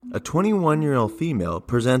A 21-year-old female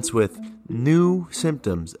presents with new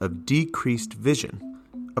symptoms of decreased vision.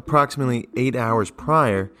 Approximately 8 hours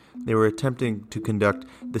prior, they were attempting to conduct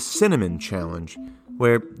the cinnamon challenge,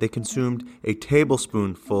 where they consumed a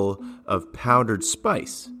tablespoonful of powdered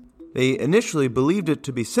spice. They initially believed it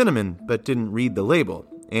to be cinnamon, but didn't read the label,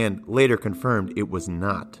 and later confirmed it was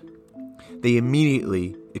not. They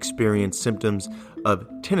immediately experienced symptoms of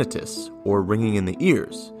tinnitus, or ringing in the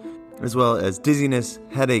ears, as well as dizziness,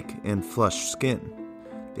 headache, and flushed skin.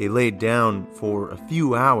 They laid down for a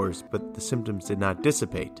few hours, but the symptoms did not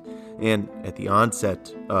dissipate, and at the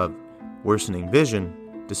onset of worsening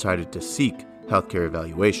vision, decided to seek healthcare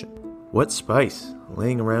evaluation. What spice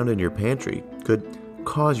laying around in your pantry could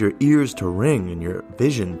cause your ears to ring and your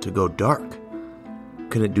vision to go dark?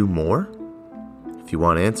 Can it do more? If you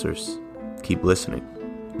want answers, keep listening.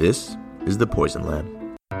 This is the Poison Lab.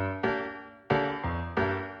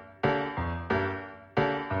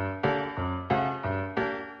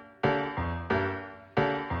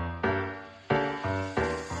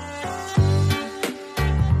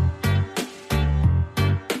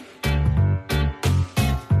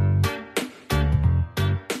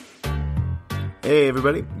 Hey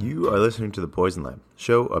everybody, you are listening to The Poison Lab, a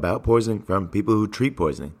show about poisoning from people who treat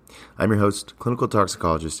poisoning. I'm your host, clinical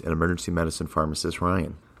toxicologist and emergency medicine pharmacist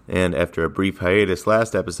Ryan. And after a brief hiatus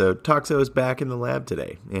last episode, Toxo is back in the lab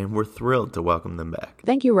today, and we're thrilled to welcome them back.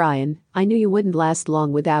 Thank you, Ryan. I knew you wouldn't last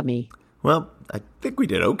long without me. Well, I think we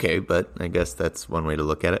did okay, but I guess that's one way to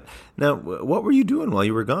look at it. Now, what were you doing while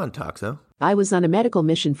you were gone, Toxo? I was on a medical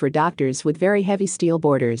mission for doctors with very heavy steel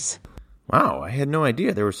borders. Wow, I had no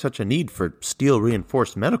idea there was such a need for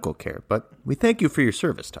steel-reinforced medical care, but we thank you for your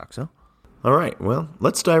service, Toxo. All right, well,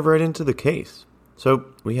 let's dive right into the case. So,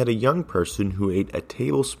 we had a young person who ate a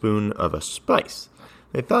tablespoon of a spice.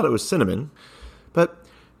 They thought it was cinnamon, but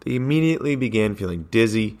they immediately began feeling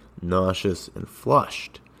dizzy, nauseous, and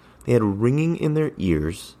flushed. They had ringing in their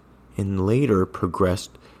ears and later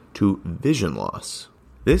progressed to vision loss.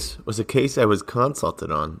 This was a case I was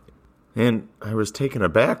consulted on, and I was taken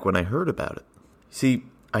aback when I heard about it. See,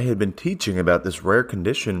 I had been teaching about this rare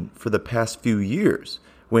condition for the past few years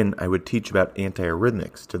when I would teach about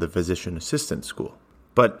antiarrhythmics to the physician assistant school.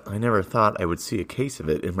 But I never thought I would see a case of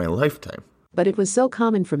it in my lifetime. But it was so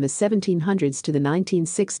common from the 1700s to the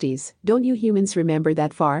 1960s. Don't you humans remember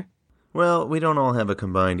that far? Well, we don't all have a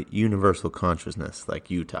combined universal consciousness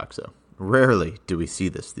like you, Toxo. Rarely do we see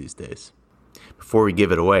this these days. Before we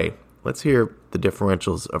give it away, let's hear the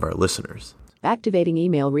differentials of our listeners. Activating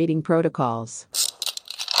email reading protocols.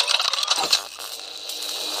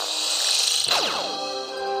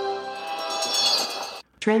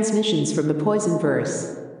 Transmissions from the Poison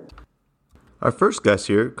Verse. Our first guess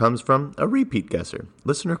here comes from a repeat guesser,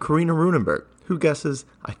 listener Karina Runenberg, who guesses,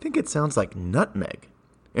 I think it sounds like nutmeg.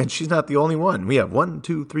 And she's not the only one. We have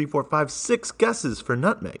 6 guesses for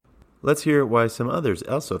nutmeg. Let's hear why some others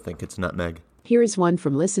also think it's nutmeg. Here is one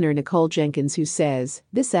from listener Nicole Jenkins who says,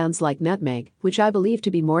 this sounds like nutmeg, which I believe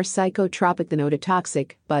to be more psychotropic than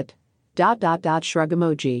ototoxic, but ... shrug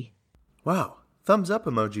emoji. Wow, thumbs up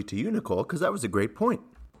emoji to you, Nicole, because that was a great point.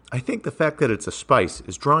 I think the fact that it's a spice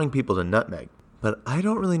is drawing people to nutmeg, but I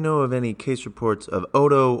don't really know of any case reports of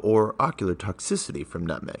oto or ocular toxicity from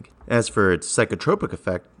nutmeg. As for its psychotropic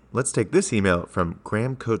effect, let's take this email from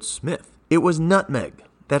Graham Coates Smith. It was nutmeg.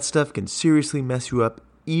 That stuff can seriously mess you up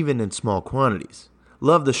even in small quantities.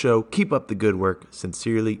 Love the show. Keep up the good work.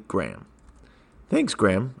 Sincerely, Graham. Thanks,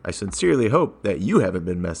 Graham. I sincerely hope that you haven't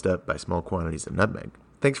been messed up by small quantities of nutmeg.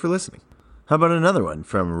 Thanks for listening. How about another one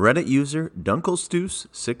from Reddit user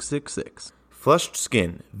DunkelSteus666. Flushed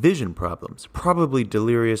skin, vision problems, probably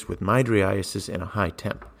delirious with mydriasis and a high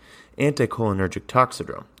temp. Anticholinergic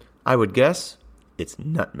toxidrome. I would guess it's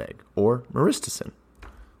nutmeg or myristicin.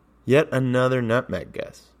 Yet another nutmeg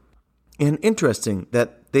guess. And interesting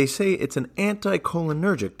that they say it's an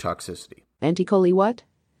anticholinergic toxicity. Anticholi what?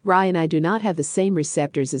 Ryan, I do not have the same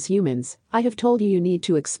receptors as humans. I have told you you need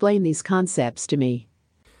to explain these concepts to me.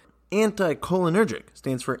 Anticholinergic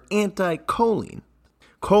stands for anticholine.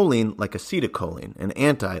 Choline like acetylcholine, and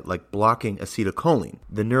anti like blocking acetylcholine,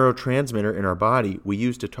 the neurotransmitter in our body we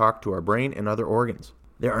use to talk to our brain and other organs.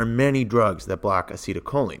 There are many drugs that block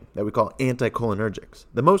acetylcholine that we call anticholinergics.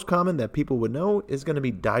 The most common that people would know is going to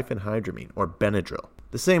be diphenhydramine or Benadryl,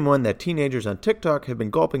 the same one that teenagers on TikTok have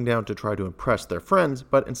been gulping down to try to impress their friends,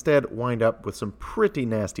 but instead wind up with some pretty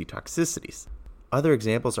nasty toxicities. Other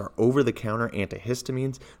examples are over-the-counter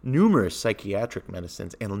antihistamines, numerous psychiatric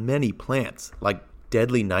medicines, and many plants like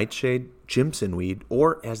deadly nightshade, Jimson weed,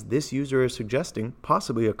 or, as this user is suggesting,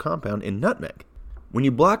 possibly a compound in nutmeg. When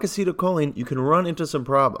you block acetylcholine, you can run into some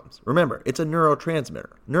problems. Remember, it's a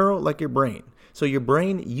neurotransmitter, neuro like your brain. So your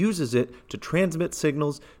brain uses it to transmit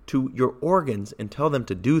signals to your organs and tell them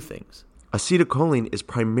to do things. Acetylcholine is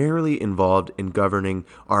primarily involved in governing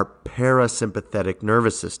our parasympathetic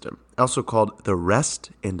nervous system, also called the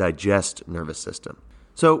rest and digest nervous system.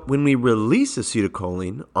 So when we release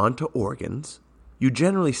acetylcholine onto organs, you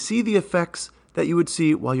generally see the effects that you would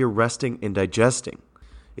see while you're resting and digesting.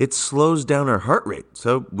 It slows down our heart rate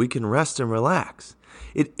so we can rest and relax.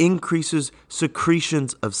 It increases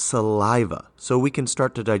secretions of saliva so we can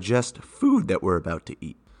start to digest food that we're about to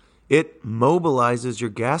eat. It mobilizes your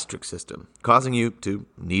gastric system, causing you to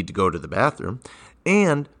need to go to the bathroom,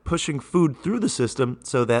 and pushing food through the system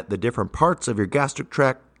so that the different parts of your gastric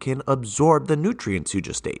tract can absorb the nutrients you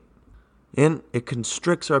just ate. And it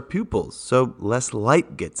constricts our pupils so less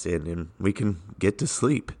light gets in and we can get to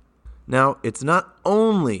sleep. Now, it's not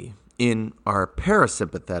only in our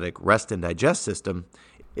parasympathetic rest and digest system,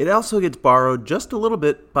 it also gets borrowed just a little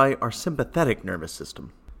bit by our sympathetic nervous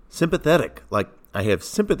system. Sympathetic, like I have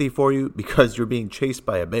sympathy for you because you're being chased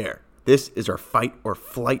by a bear. This is our fight or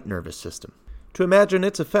flight nervous system. To imagine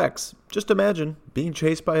its effects, just imagine being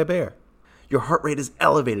chased by a bear. Your heart rate is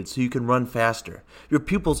elevated so you can run faster. Your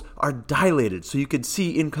pupils are dilated so you can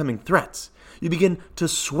see incoming threats. You begin to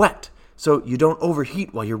sweat so you don't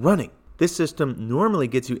overheat while you're running. This system normally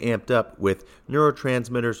gets you amped up with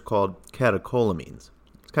neurotransmitters called catecholamines.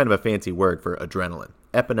 It's kind of a fancy word for adrenaline.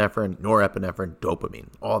 Epinephrine, norepinephrine, dopamine,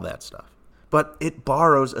 all that stuff. But it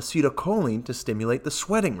borrows acetylcholine to stimulate the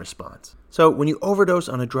sweating response. So when you overdose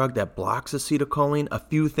on a drug that blocks acetylcholine, a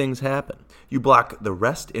few things happen. You block the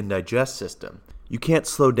rest and digest system. You can't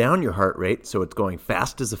slow down your heart rate, so it's going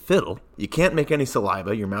fast as a fiddle. You can't make any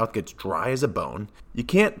saliva, your mouth gets dry as a bone. You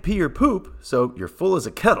can't pee or poop, so you're full as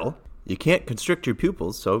a kettle. You can't constrict your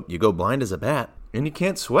pupils, so you go blind as a bat. And you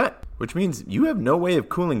can't sweat, which means you have no way of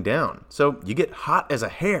cooling down, so you get hot as a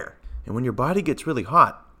hair. And when your body gets really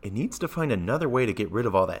hot, it needs to find another way to get rid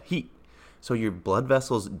of all that heat. So your blood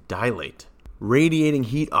vessels dilate, radiating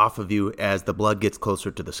heat off of you as the blood gets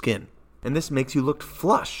closer to the skin. And this makes you look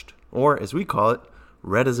flushed, or as we call it,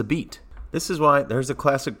 red as a beet. This is why there's a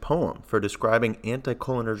classic poem for describing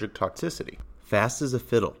anticholinergic toxicity. Fast as a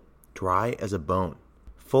fiddle, dry as a bone,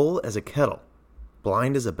 full as a kettle,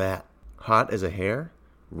 blind as a bat, hot as a hare,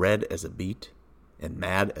 red as a beet, and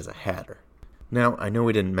mad as a hatter. Now, I know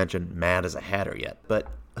we didn't mention mad as a hatter yet, but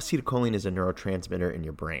acetylcholine is a neurotransmitter in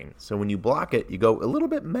your brain. So when you block it, you go a little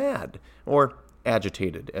bit mad, or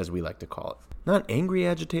agitated, as we like to call it. Not angry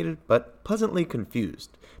agitated, but pleasantly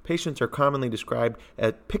confused. Patients are commonly described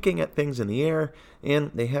as picking at things in the air,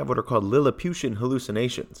 and they have what are called Lilliputian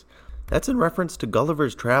hallucinations. That's in reference to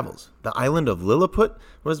Gulliver's Travels. The island of Lilliput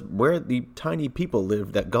was where the tiny people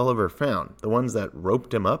lived that Gulliver found, the ones that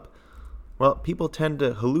roped him up. Well, people tend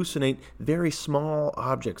to hallucinate very small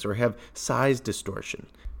objects or have size distortion.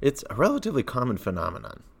 It's a relatively common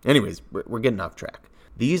phenomenon. Anyways, we're getting off track.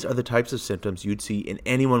 These are the types of symptoms you'd see in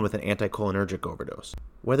anyone with an anticholinergic overdose.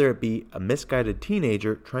 Whether it be a misguided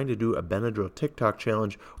teenager trying to do a Benadryl TikTok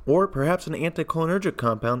challenge, or perhaps an anticholinergic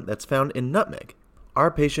compound that's found in nutmeg. Our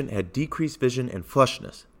patient had decreased vision and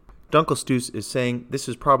flushness. Dunkelstoos is saying this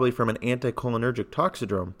is probably from an anticholinergic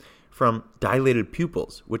toxidrome from dilated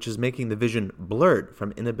pupils, which is making the vision blurred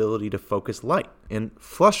from inability to focus light, and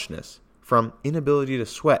flushness from inability to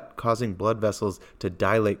sweat, causing blood vessels to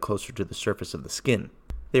dilate closer to the surface of the skin.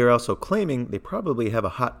 They are also claiming they probably have a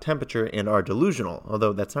hot temperature and are delusional,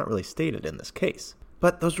 although that's not really stated in this case.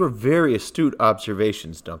 But those were very astute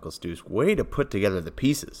observations, Dunkelstoos. Way to put together the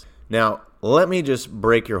pieces. Now, let me just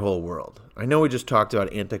break your whole world. I know we just talked about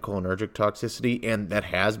anticholinergic toxicity, and that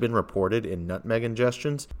has been reported in nutmeg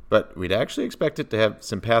ingestions, but we'd actually expect it to have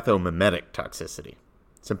sympathomimetic toxicity.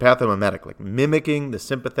 Sympathomimetic, like mimicking the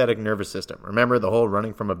sympathetic nervous system. Remember the whole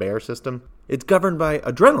running from a bear system? It's governed by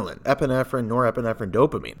adrenaline, epinephrine, norepinephrine,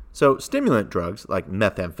 dopamine. So stimulant drugs like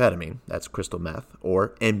methamphetamine, that's crystal meth,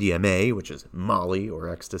 or MDMA, which is Molly or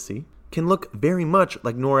ecstasy, can look very much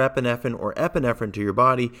like norepinephrine or epinephrine to your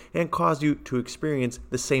body and cause you to experience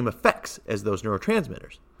the same effects as those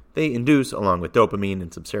neurotransmitters. They induce, along with dopamine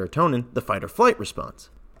and some serotonin, the fight or flight response.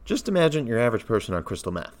 Just imagine your average person on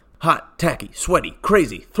crystal meth. Hot, tacky, sweaty,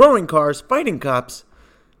 crazy, throwing cars, fighting cops.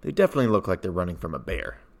 They definitely look like they're running from a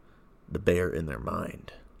bear. The bear in their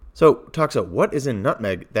mind. So, Toxa, what is in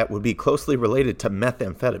nutmeg that would be closely related to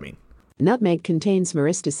methamphetamine? Nutmeg contains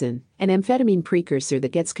myristicin, an amphetamine precursor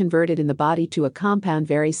that gets converted in the body to a compound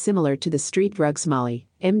very similar to the street drugs Molly,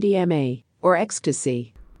 MDMA, or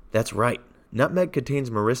ecstasy. That's right. Nutmeg contains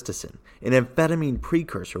myristicin, an amphetamine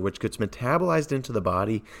precursor which gets metabolized into the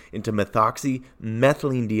body into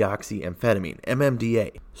methoxymethylene-deoxyamphetamine,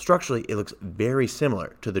 MMDA. Structurally, it looks very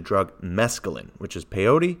similar to the drug mescaline, which is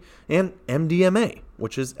peyote, and MDMA,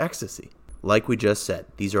 which is ecstasy. Like we just said,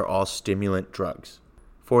 these are all stimulant drugs.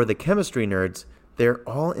 For the chemistry nerds, they're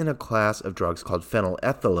all in a class of drugs called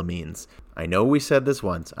phenylethylamines. I know we said this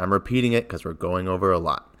once, I'm repeating it because we're going over a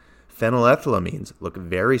lot. Phenylethylamines look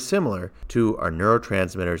very similar to our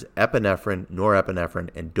neurotransmitters epinephrine, norepinephrine,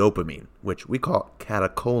 and dopamine, which we call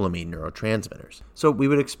catecholamine neurotransmitters. So we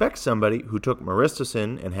would expect somebody who took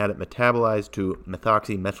myristicin and had it metabolized to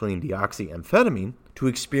methoxymethylene-deoxyamphetamine to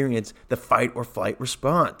experience the fight or flight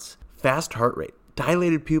response, fast heart rate,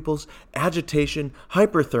 dilated pupils, agitation,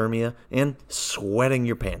 hyperthermia, and sweating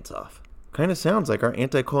your pants off. Kind of sounds like our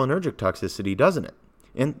anticholinergic toxicity, doesn't it?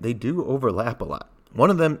 And they do overlap a lot. One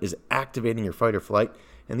of them is activating your fight or flight,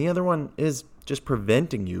 and the other one is just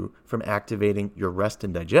preventing you from activating your rest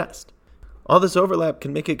and digest. All this overlap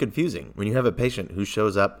can make it confusing when you have a patient who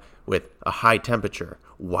shows up with a high temperature,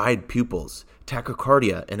 wide pupils,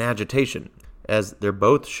 tachycardia, and agitation, as they're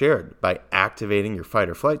both shared by activating your fight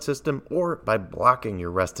or flight system or by blocking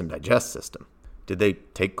your rest and digest system. Did they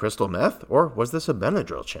take crystal meth, or was this a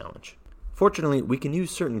Benadryl challenge? Fortunately, we can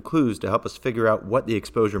use certain clues to help us figure out what the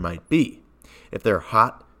exposure might be. If they're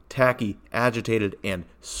hot, tacky, agitated, and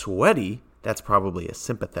sweaty, that's probably a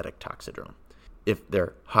sympathetic toxidrome. If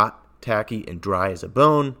they're hot, tacky, and dry as a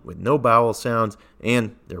bone, with no bowel sounds,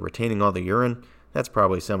 and they're retaining all the urine, that's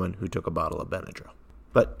probably someone who took a bottle of Benadryl.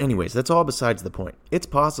 But anyways, that's all besides the point. It's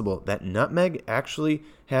possible that nutmeg actually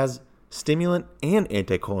has stimulant and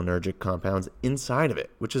anticholinergic compounds inside of it,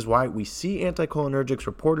 which is why we see anticholinergics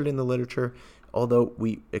reported in the literature, although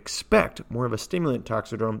we expect more of a stimulant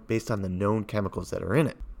toxidrome based on the known chemicals that are in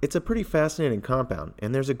it. It's a pretty fascinating compound,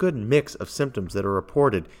 and there's a good mix of symptoms that are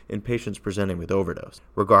reported in patients presenting with overdose.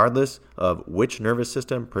 Regardless of which nervous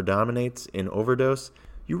system predominates in overdose,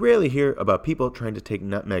 you rarely hear about people trying to take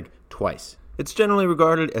nutmeg twice. It's generally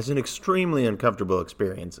regarded as an extremely uncomfortable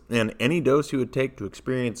experience, and any dose you would take to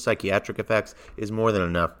experience psychiatric effects is more than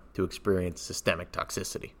enough to experience systemic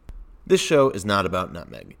toxicity. This show is not about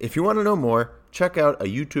nutmeg. If you want to know more, check out a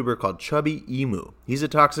YouTuber called Chubby Emu. He's a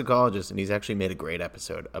toxicologist, and he's actually made a great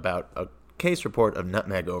episode about a case report of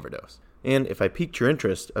nutmeg overdose. And if I piqued your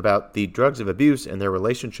interest about the drugs of abuse and their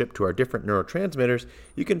relationship to our different neurotransmitters,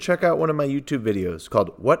 you can check out one of my YouTube videos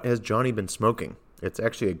called What Has Johnny Been Smoking? It's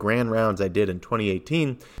actually a grand rounds I did in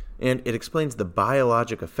 2018, and it explains the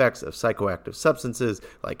biologic effects of psychoactive substances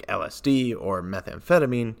like LSD or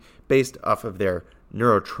methamphetamine based off of their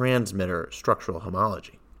neurotransmitter structural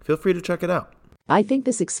homology. Feel free to check it out. I think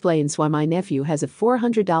this explains why my nephew has a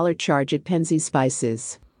 $400 charge at Penzies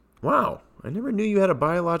Spices. Wow, I never knew you had a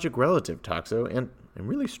biologic relative, Toxo, and I'm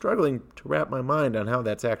really struggling to wrap my mind on how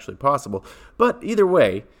that's actually possible. But either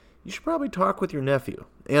way, you should probably talk with your nephew.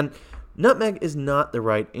 And nutmeg is not the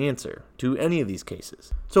right answer to any of these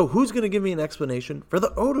cases. So who's going to give me an explanation for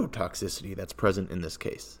the ototoxicity that's present in this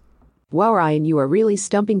case? Wow, Ryan, you are really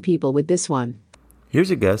stumping people with this one.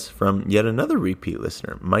 Here's a guess from yet another repeat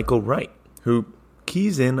listener, Michael Wright, who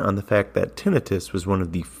keys in on the fact that tinnitus was one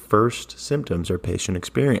of the first symptoms our patient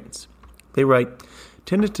experienced. They write,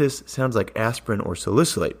 tinnitus sounds like aspirin or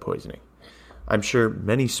salicylate poisoning. I'm sure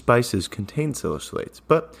many spices contain salicylates,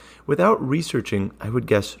 but without researching, I would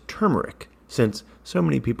guess turmeric, since so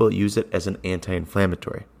many people use it as an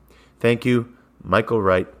anti-inflammatory. Thank you, Michael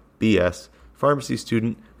Wright, BS, pharmacy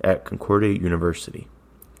student at Concordia University.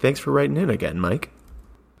 Thanks for writing in again, Mike.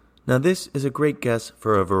 Now this is a great guess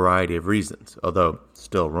for a variety of reasons, although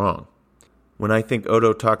still wrong. When I think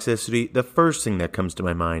ototoxicity, the first thing that comes to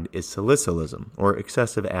my mind is salicylism, or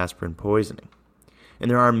excessive aspirin poisoning.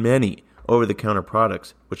 And there are many over-the-counter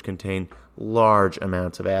products which contain large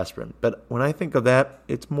amounts of aspirin. But when I think of that,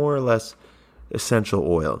 it's more or less essential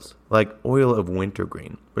oils, like oil of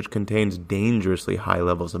wintergreen, which contains dangerously high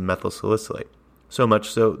levels of methyl salicylate, so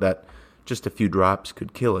much so that just a few drops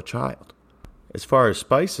could kill a child. As far as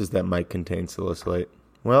spices that might contain salicylate,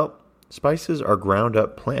 well, spices are ground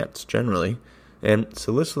up plants generally, and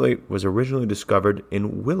salicylate was originally discovered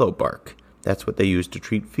in willow bark. That's what they used to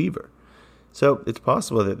treat fever. So it's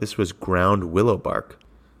possible that this was ground willow bark,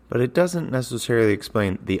 but it doesn't necessarily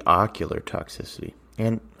explain the ocular toxicity.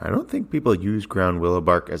 And I don't think people use ground willow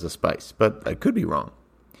bark as a spice, but I could be wrong.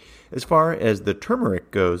 As far as the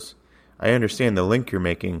turmeric goes, I understand the link you're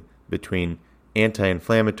making between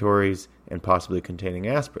anti-inflammatories and possibly containing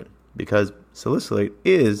aspirin, because salicylate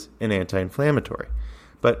is an anti-inflammatory.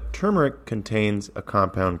 But turmeric contains a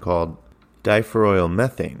compound called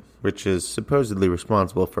diphenyl which is supposedly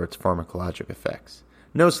responsible for its pharmacologic effects.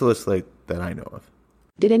 No salicylate that I know of.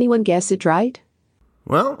 Did anyone guess it right?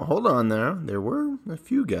 Well, hold on there. There were a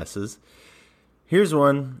few guesses. Here's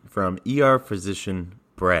one from ER physician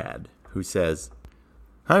Brad, who says,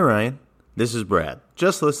 "Hi, Ryan. This is Brad.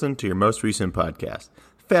 Just listened to your most recent podcast.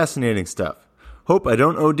 Fascinating stuff. Hope I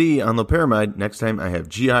don't OD on loperamide next time I have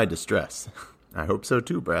GI distress." I hope so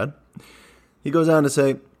too, Brad. He goes on to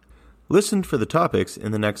say, "Listened for the topics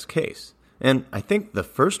in the next case. And I think the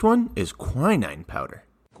first one is quinine powder."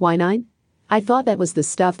 Quinine? I thought that was the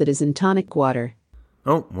stuff that is in tonic water.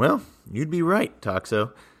 Oh, well, you'd be right,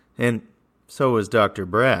 Toxo. And so was Dr.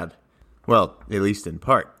 Brad. Well, at least in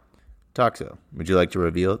part. Toxo, would you like to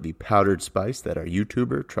reveal the powdered spice that our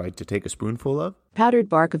YouTuber tried to take a spoonful of? Powdered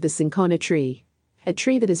bark of the cinchona tree. A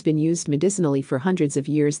tree that has been used medicinally for hundreds of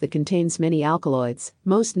years that contains many alkaloids,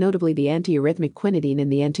 most notably the antiarrhythmic quinidine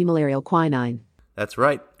and the antimalarial quinine. That's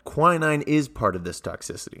right. Quinine is part of this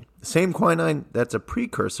toxicity. The same quinine that's a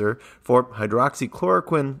precursor for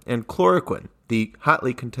hydroxychloroquine and chloroquine, the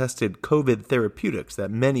hotly contested COVID therapeutics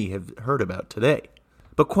that many have heard about today.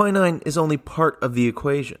 But quinine is only part of the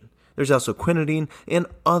equation. There's also quinidine and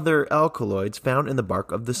other alkaloids found in the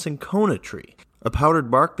bark of the cinchona tree. A powdered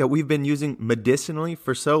bark that we've been using medicinally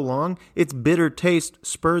for so long, its bitter taste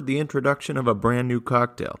spurred the introduction of a brand new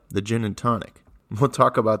cocktail, the gin and tonic. We'll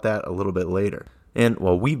talk about that a little bit later. And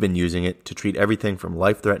while we've been using it to treat everything from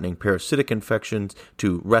life-threatening parasitic infections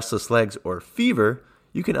to restless legs or fever,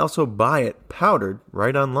 you can also buy it powdered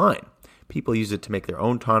right online. People use it to make their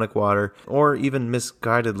own tonic water or even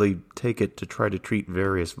misguidedly take it to try to treat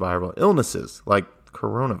various viral illnesses like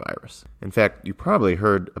coronavirus. In fact, you probably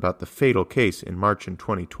heard about the fatal case in March in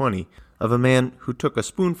 2020 of a man who took a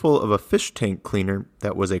spoonful of a fish tank cleaner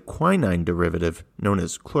that was a quinine derivative known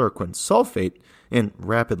as chloroquine sulfate and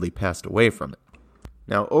rapidly passed away from it.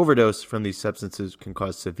 Now, overdose from these substances can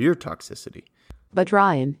cause severe toxicity. But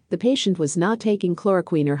Ryan, the patient was not taking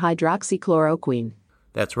chloroquine or hydroxychloroquine.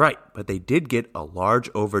 That's right, but they did get a large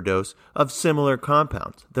overdose of similar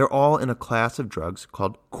compounds. They're all in a class of drugs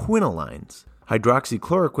called quinolines.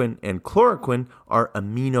 Hydroxychloroquine and chloroquine are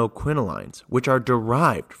aminoquinolines, which are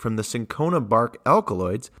derived from the cinchona bark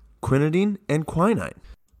alkaloids quinidine and quinine.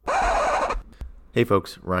 Hey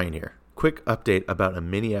folks, Ryan here. Quick update about a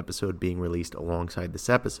mini episode being released alongside this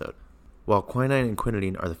episode. While quinine and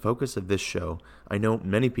quinidine are the focus of this show, I know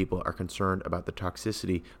many people are concerned about the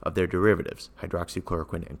toxicity of their derivatives,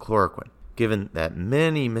 hydroxychloroquine and chloroquine. Given that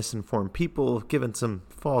many misinformed people have given some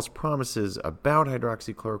false promises about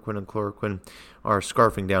hydroxychloroquine and chloroquine are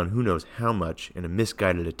scarfing down who knows how much in a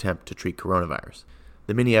misguided attempt to treat coronavirus.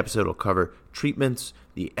 The mini episode will cover treatments,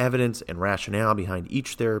 the evidence and rationale behind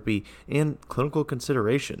each therapy, and clinical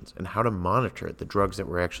considerations and how to monitor the drugs that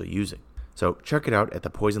we're actually using. So check it out at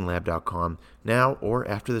thepoisonlab.com now or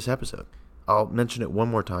after this episode. I'll mention it one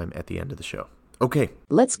more time at the end of the show. Okay.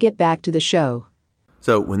 Let's get back to the show.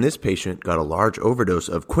 So when this patient got a large overdose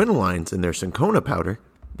of quinolines in their cinchona powder,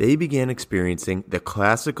 they began experiencing the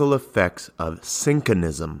classical effects of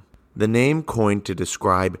Cinohonism, the name coined to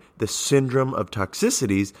describe the syndrome of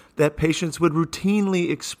toxicities that patients would routinely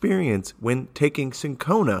experience when taking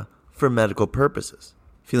cinchona for medical purposes.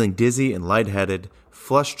 Feeling dizzy and lightheaded,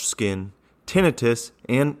 flushed skin, tinnitus,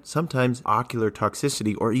 and sometimes ocular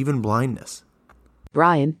toxicity or even blindness.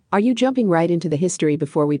 Brian, are you jumping right into the history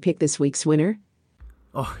before we pick this week's winner?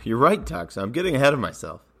 Oh, you're right, Tox. I'm getting ahead of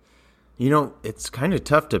myself. You know, it's kind of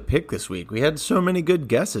tough to pick this week. We had so many good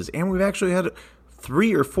guesses, and we've actually had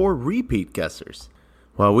 3 or 4 repeat guessers.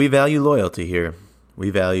 While we value loyalty here, we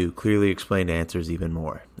value clearly explained answers even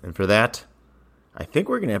more. And for that, I think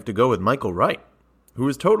we're going to have to go with Michael Wright, who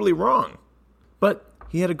was totally wrong. But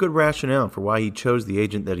he had a good rationale for why he chose the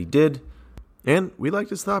agent that he did, and we liked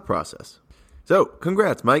his thought process. So,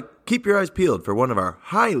 congrats, Mike. Keep your eyes peeled for one of our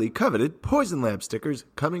highly coveted Poison Lab stickers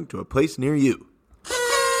coming to a place near you.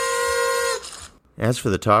 As for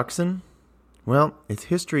the toxin, well, its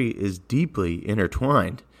history is deeply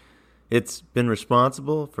intertwined. It's been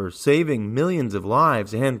responsible for saving millions of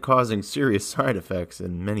lives and causing serious side effects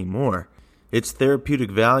and many more. Its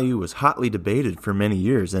therapeutic value was hotly debated for many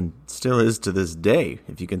years and still is to this day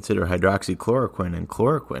if you consider hydroxychloroquine and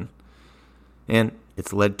chloroquine. And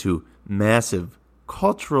it's led to massive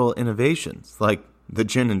cultural innovations like the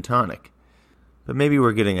gin and tonic. But maybe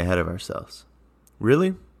we're getting ahead of ourselves.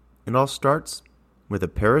 Really, it all starts with a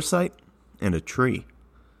parasite and a tree.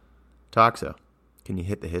 Toxo, can you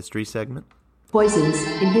hit the history segment? Poisons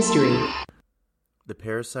in history. The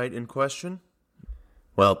parasite in question?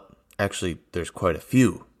 Well, actually, there's quite a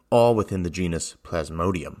few, all within the genus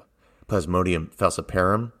Plasmodium. Plasmodium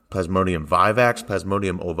falciparum, Plasmodium vivax,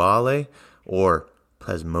 Plasmodium ovale, or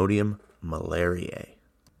Plasmodium malariae.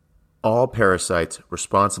 All parasites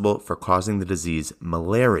responsible for causing the disease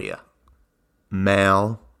malaria.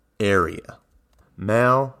 Mal-area.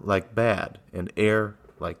 Mal like bad, and air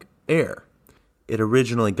like air. It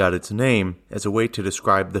originally got its name as a way to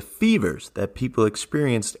describe the fevers that people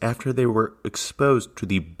experienced after they were exposed to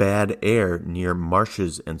the bad air near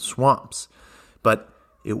marshes and swamps. But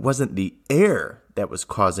it wasn't the air that was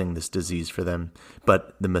causing this disease for them,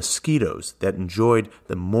 but the mosquitoes that enjoyed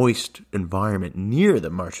the moist environment near the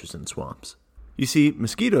marshes and swamps. You see,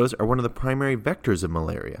 mosquitoes are one of the primary vectors of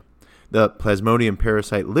malaria. The Plasmodium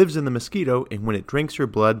parasite lives in the mosquito, and when it drinks your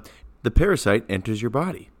blood, the parasite enters your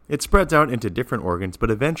body. It spreads out into different organs,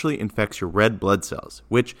 but eventually infects your red blood cells,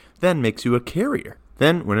 which then makes you a carrier.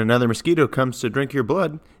 Then, when another mosquito comes to drink your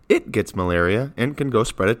blood, it gets malaria and can go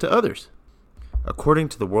spread it to others. According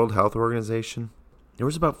to the World Health Organization, there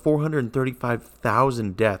was about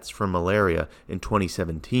 435,000 deaths from malaria in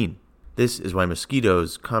 2017. This is why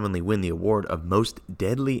mosquitoes commonly win the award of most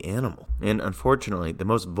deadly animal. And unfortunately, the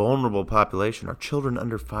most vulnerable population are children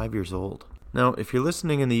under 5 years old. Now, if you're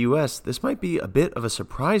listening in the U.S., this might be a bit of a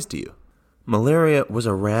surprise to you. Malaria was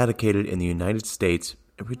eradicated in the United States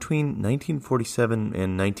between 1947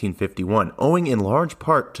 and 1951, owing in large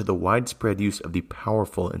part to the widespread use of the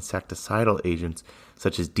powerful insecticidal agents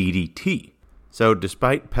such as DDT. So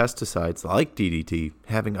despite pesticides like DDT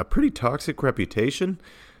having a pretty toxic reputation,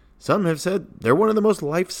 some have said they're one of the most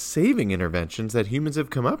life-saving interventions that humans have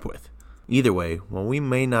come up with. Either way, while we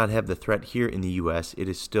may not have the threat here in the U.S., it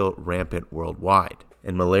is still rampant worldwide,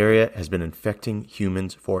 and malaria has been infecting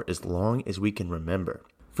humans for as long as we can remember.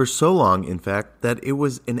 For so long, in fact, that it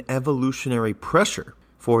was an evolutionary pressure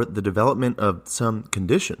for the development of some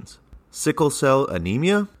conditions. Sickle cell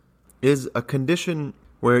anemia is a condition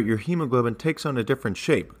where your hemoglobin takes on a different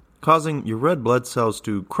shape, causing your red blood cells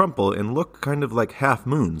to crumple and look kind of like half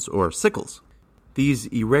moons or sickles. These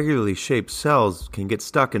irregularly shaped cells can get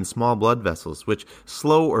stuck in small blood vessels, which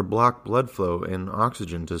slow or block blood flow and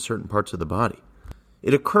oxygen to certain parts of the body.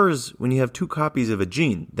 It occurs when you have two copies of a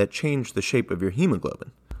gene that change the shape of your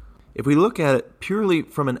hemoglobin. If we look at it purely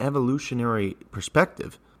from an evolutionary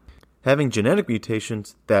perspective, having genetic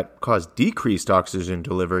mutations that cause decreased oxygen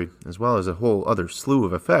delivery, as well as a whole other slew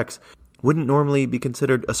of effects, wouldn't normally be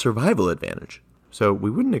considered a survival advantage. So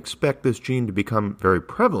we wouldn't expect this gene to become very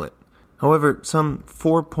prevalent. However, some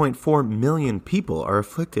 4.4 million people are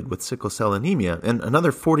afflicted with sickle cell anemia, and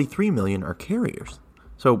another 43 million are carriers.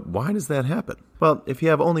 So why does that happen? Well, if you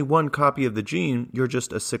have only one copy of the gene, you're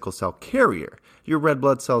just a sickle cell carrier. Your red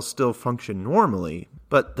blood cells still function normally,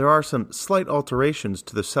 but there are some slight alterations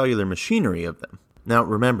to the cellular machinery of them. Now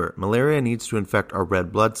remember, malaria needs to infect our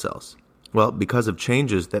red blood cells. Well, because of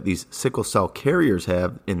changes that these sickle cell carriers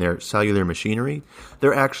have in their cellular machinery,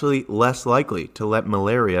 they're actually less likely to let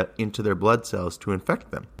malaria into their blood cells to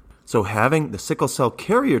infect them. So having the sickle cell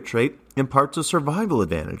carrier trait imparts a survival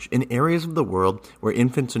advantage in areas of the world where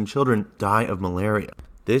infants and children die of malaria.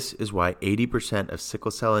 This is why 80% of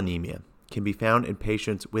sickle cell anemia can be found in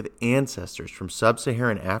patients with ancestors from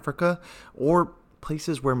sub-Saharan Africa or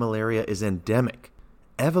places where malaria is endemic.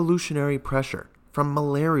 Evolutionary pressure from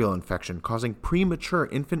malarial infection causing premature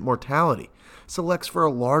infant mortality selects for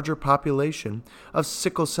a larger population of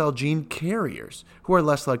sickle cell gene carriers who are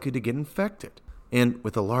less likely to get infected. And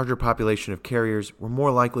with a larger population of carriers, we're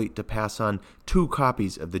more likely to pass on two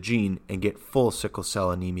copies of the gene and get full sickle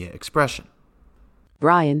cell anemia expression.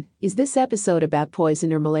 Brian, is this episode about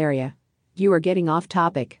poison or malaria? You are getting off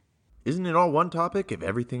topic. Isn't it all one topic if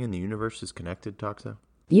everything in the universe is connected, Toxo?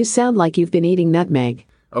 You sound like you've been eating nutmeg.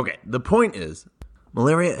 Okay, the point is,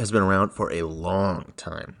 malaria has been around for a long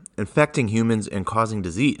time, infecting humans and causing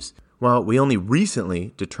disease. While we only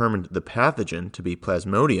recently determined the pathogen to be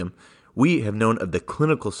Plasmodium, we have known of the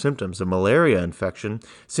clinical symptoms of malaria infection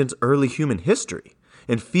since early human history,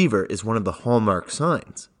 and fever is one of the hallmark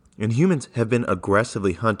signs. And humans have been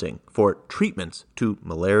aggressively hunting for treatments to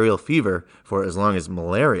malarial fever for as long as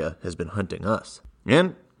malaria has been hunting us.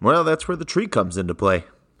 And, well, that's where the tree comes into play.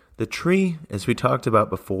 The tree, as we talked about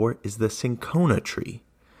before, is the cinchona tree.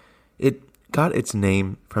 It got its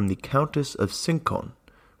name from the Countess of Cincon,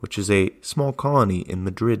 which is a small colony in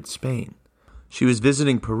Madrid, Spain. She was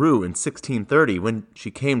visiting Peru in 1630 when she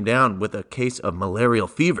came down with a case of malarial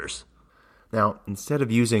fevers. Now, instead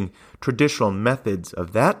of using traditional methods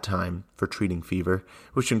of that time for treating fever,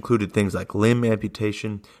 which included things like limb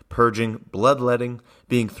amputation, purging, bloodletting,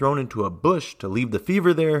 being thrown into a bush to leave the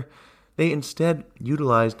fever there, they instead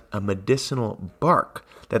utilized a medicinal bark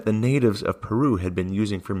that the natives of Peru had been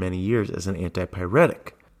using for many years as an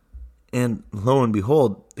antipyretic. And lo and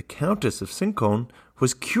behold, the Countess of Cincone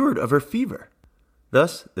was cured of her fever.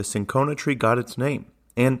 Thus, the cinchona tree got its name,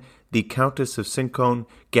 and the Countess of Cincone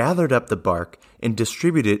gathered up the bark and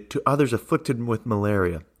distributed it to others afflicted with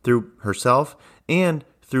malaria through herself and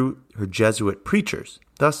through her Jesuit preachers.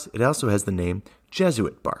 Thus, it also has the name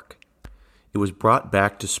Jesuit bark. It was brought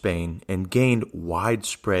back to Spain and gained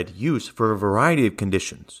widespread use for a variety of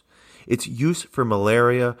conditions. Its use for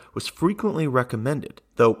malaria was frequently recommended,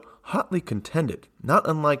 though hotly contended, not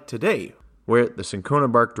unlike today, where the cinchona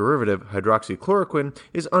bark derivative hydroxychloroquine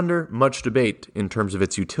is under much debate in terms of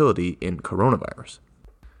its utility in coronavirus.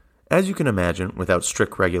 As you can imagine, without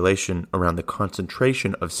strict regulation around the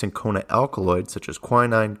concentration of cinchona alkaloids such as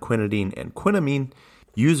quinine, quinidine, and quinamine,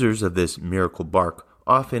 users of this miracle bark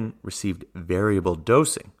often received variable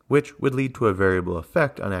dosing, which would lead to a variable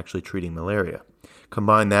effect on actually treating malaria.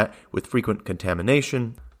 Combine that with frequent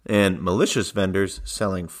contamination and malicious vendors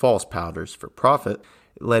selling false powders for profit,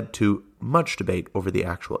 it led to much debate over the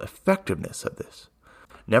actual effectiveness of this.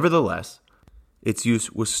 Nevertheless, its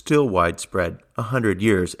use was still widespread 100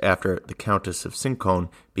 years after the Countess of Cincone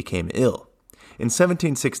became ill. In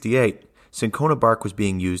 1768, cinchona bark was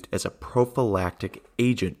being used as a prophylactic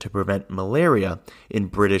agent to prevent malaria in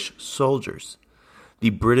British soldiers. The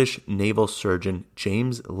British naval surgeon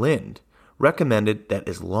James Lind recommended that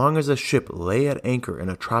as long as a ship lay at anchor in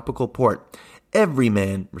a tropical port, every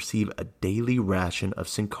man receive a daily ration of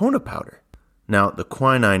cinchona powder. Now, the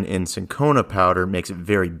quinine in cinchona powder makes it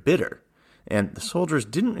very bitter, and the soldiers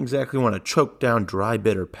didn't exactly want to choke down dry,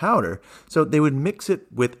 bitter powder, so they would mix it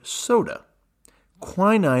with soda.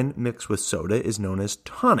 Quinine mixed with soda is known as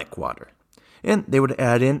tonic water, and they would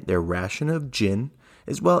add in their ration of gin,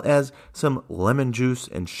 as well as some lemon juice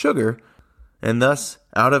and sugar, and thus,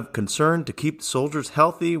 out of concern to keep the soldiers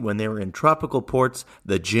healthy when they were in tropical ports,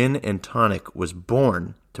 the gin and tonic was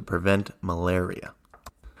born to prevent malaria.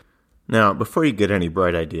 Now, before you get any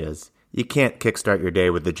bright ideas, you can't kickstart your day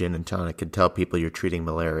with the gin and tonic and tell people you're treating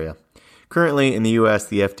malaria. Currently, in the U.S.,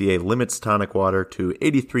 the FDA limits tonic water to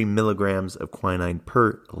 83 milligrams of quinine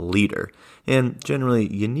per liter, and generally,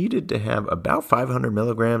 you needed to have about 500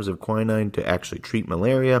 milligrams of quinine to actually treat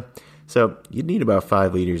malaria. So you'd need about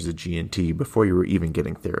 5 liters of G&T before you were even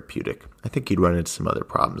getting therapeutic. I think you'd run into some other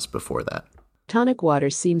problems before that. Tonic water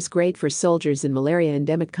seems great for soldiers in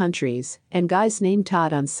malaria-endemic countries, and guys named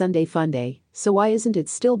Todd on Sunday Funday, so why isn't it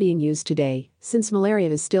still being used today, since malaria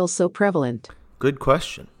is still so prevalent? Good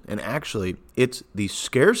question. And actually, it's the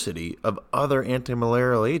scarcity of other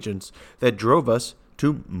antimalarial agents that drove us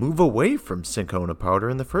to move away from cinchona powder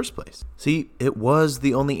in the first place. See, it was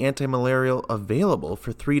the only antimalarial available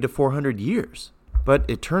for 300 to 400 years. But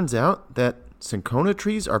it turns out that cinchona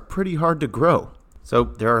trees are pretty hard to grow, so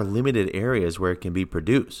there are limited areas where it can be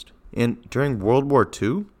produced. And during World War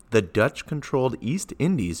II, the Dutch-controlled East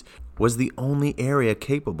Indies was the only area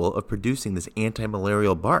capable of producing this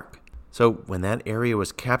antimalarial bark. So when that area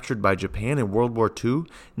was captured by Japan in World War II,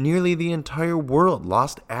 nearly the entire world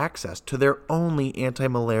lost access to their only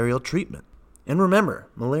antimalarial treatment. And remember,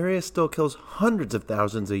 malaria still kills hundreds of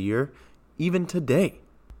thousands a year, even today.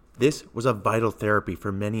 This was a vital therapy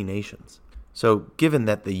for many nations. So given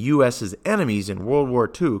that the U.S.'s enemies in World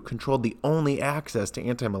War II controlled the only access to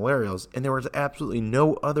antimalarials and there was absolutely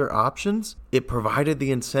no other options, it provided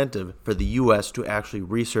the incentive for the U.S. to actually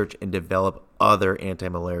research and develop other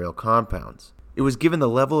antimalarial compounds. It was given the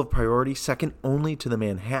level of priority second only to the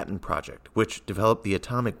Manhattan Project, which developed the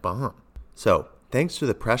atomic bomb. So, thanks to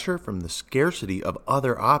the pressure from the scarcity of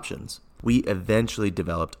other options, we eventually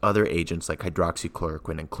developed other agents like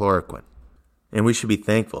hydroxychloroquine and chloroquine. And we should be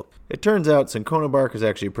thankful. It turns out cinchona bark is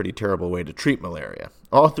actually a pretty terrible way to treat malaria.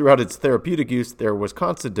 All throughout its therapeutic use, there was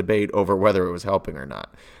constant debate over whether it was helping or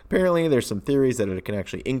not. Apparently, there's some theories that it can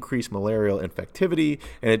actually increase malarial infectivity,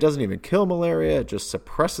 and it doesn't even kill malaria, it just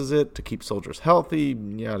suppresses it to keep soldiers healthy,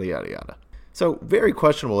 yada yada yada. So, very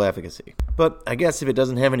questionable efficacy. But I guess if it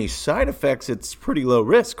doesn't have any side effects, it's pretty low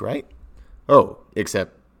risk, right? Oh,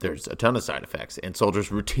 except there's a ton of side effects, and soldiers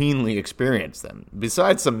routinely experience them.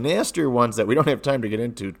 Besides some nastier ones that we don't have time to get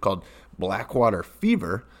into called blackwater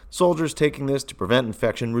fever, soldiers taking this to prevent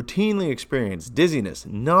infection routinely experience dizziness,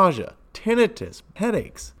 nausea, tinnitus,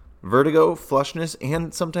 headaches, vertigo, flushness,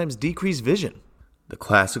 and sometimes decreased vision. The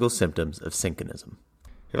classical symptoms of Cinohonism.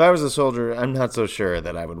 If I was a soldier, I'm not so sure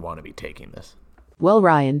that I would want to be taking this. Well,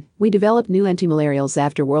 Ryan, we developed new antimalarials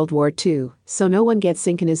after World War II, so no one gets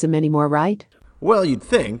Cinohonism anymore, right? Well, you'd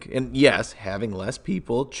think, and yes, having less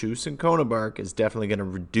people chew cinchona bark is definitely going to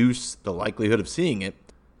reduce the likelihood of seeing it,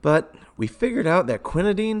 but we figured out that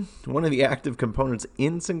quinidine, one of the active components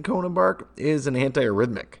in cinchona bark, is an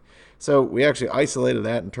antiarrhythmic. So we actually isolated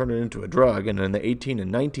that and turned it into a drug, and in the 18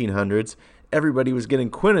 and 1900s, everybody was getting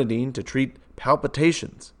quinidine to treat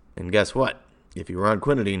palpitations. And guess what? If you were on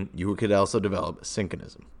quinidine, you could also develop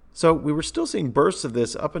synchonism. So we were still seeing bursts of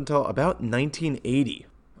this up until about 1980.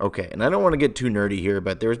 Okay, and I don't want to get too nerdy here,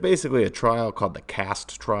 but there was basically a trial called the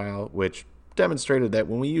CAST trial, which demonstrated that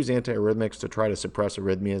when we use antiarrhythmics to try to suppress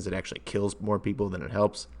arrhythmias, it actually kills more people than it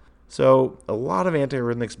helps. So a lot of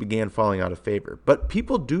antiarrhythmics began falling out of favor, but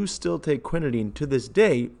people do still take quinidine to this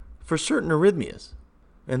day for certain arrhythmias,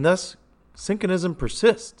 and thus synchonism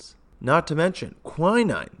persists. Not to mention,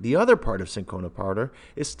 quinine, the other part of cinchona powder,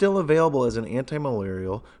 is still available as an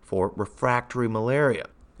antimalarial for refractory malaria.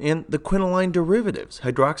 And the quinoline derivatives,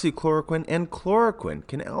 hydroxychloroquine and chloroquine,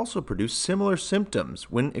 can also produce similar symptoms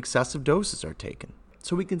when excessive doses are taken.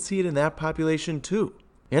 So we can see it in that population too.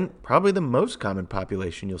 And probably the most common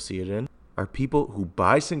population you'll see it in are people who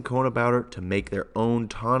buy cinchona powder to make their own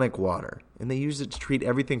tonic water. And they use it to treat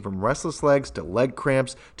everything from restless legs to leg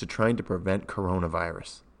cramps to trying to prevent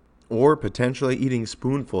coronavirus. Or potentially eating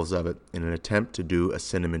spoonfuls of it in an attempt to do a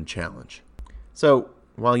cinnamon challenge. So,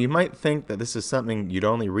 while you might think that this is something you'd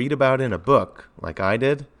only read about in a book, like I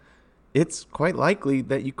did, it's quite likely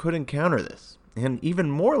that you could encounter this. And even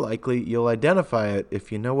more likely, you'll identify it if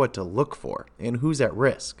you know what to look for and who's at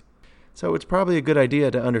risk. So it's probably a good idea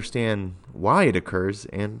to understand why it occurs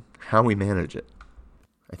and how we manage it.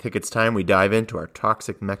 I think it's time we dive into our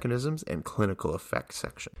toxic mechanisms and clinical effects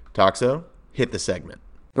section. Toxo, hit the segment.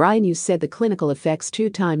 Brian, you said the clinical effects 2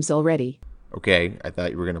 times already. Okay, I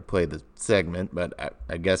thought you were going to play the segment, but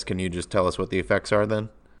I guess can you just tell us what the effects are then?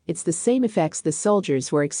 It's the same effects the soldiers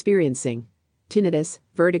were experiencing: tinnitus,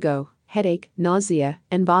 vertigo, headache, nausea,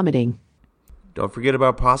 and vomiting. Don't forget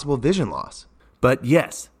about possible vision loss. But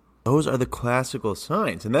yes, those are the classical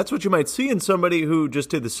signs, and that's what you might see in somebody who just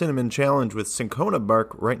did the cinnamon challenge with cinchona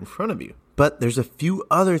bark right in front of you. But there's a few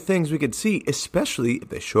other things we could see, especially if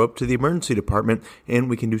they show up to the emergency department, and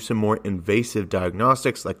we can do some more invasive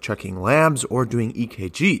diagnostics like checking labs or doing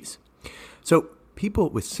EKGs. So people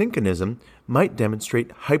with synchonism might demonstrate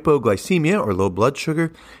hypoglycemia or low blood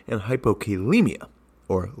sugar and hypokalemia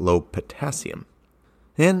or low potassium.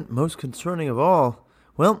 And most concerning of all,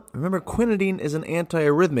 well, remember, quinidine is an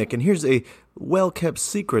antiarrhythmic, and here's a well-kept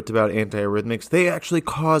secret about antiarrhythmics. They actually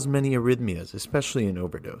cause many arrhythmias, especially in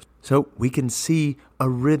overdose. So we can see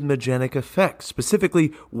arrhythmogenic effects,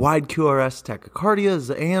 specifically wide QRS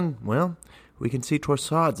tachycardias, and, well, we can see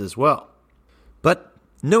torsades as well. But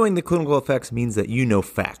knowing the clinical effects means that you know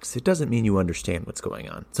facts. It doesn't mean you understand what's going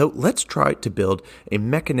on. So let's try to build a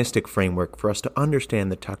mechanistic framework for us to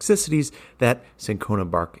understand the toxicities that cinchona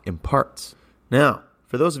bark imparts. Now,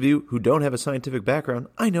 for those of you who don't have a scientific background,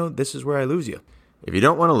 I know this is where I lose you. If you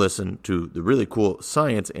don't want to listen to the really cool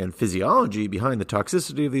science and physiology behind the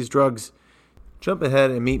toxicity of these drugs, jump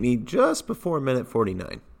ahead and meet me just before minute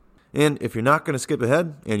 49. And if you're not going to skip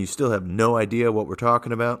ahead and you still have no idea what we're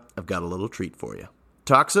talking about, I've got a little treat for you.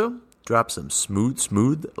 Toxo, drop some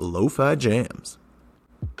smooth lo-fi jams.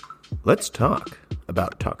 Let's talk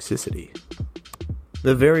about toxicity.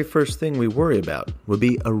 The very first thing we worry about would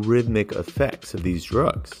be arrhythmic effects of these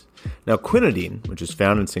drugs. Now, quinidine, which is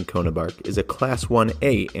found in cinchona bark, is a class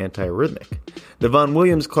 1A antiarrhythmic. The von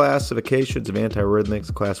Williams classifications of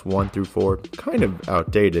antiarrhythmics, class 1 through 4, kind of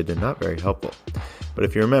outdated and not very helpful. But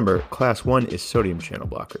if you remember, class 1 is sodium channel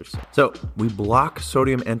blockers. So we block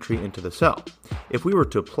sodium entry into the cell. If we were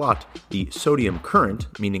to plot the sodium current,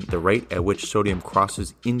 meaning the rate at which sodium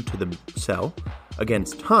crosses into the cell,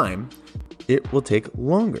 against time, it will take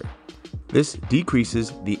longer. This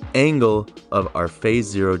decreases the angle of our phase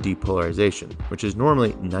 0 depolarization, which is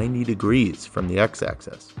normally 90 degrees from the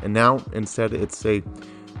x-axis. And now, instead, it's, say,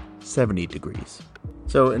 70 degrees.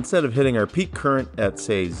 So instead of hitting our peak current at,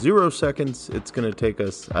 say, 0 seconds, it's going to take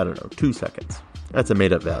us, 2 seconds. That's a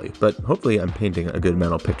made-up value, but hopefully I'm painting a good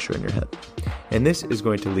mental picture in your head. And this is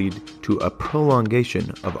going to lead to a prolongation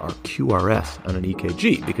of our QRS on an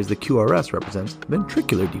EKG, because the QRS represents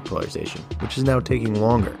ventricular depolarization, which is now taking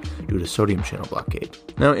longer due to sodium channel blockade.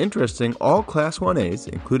 Now, interesting, all class 1As,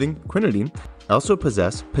 including quinidine, also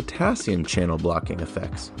possess potassium channel blocking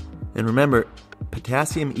effects. And remember,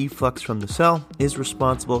 potassium efflux from the cell is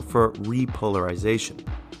responsible for repolarization.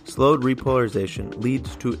 Slowed repolarization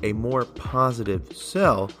leads to a more positive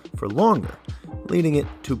cell for longer, leading it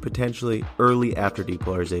to potentially early after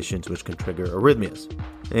depolarizations, which can trigger arrhythmias.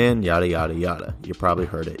 And yada, yada, yada. You probably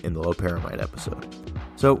heard it in the loperamide episode.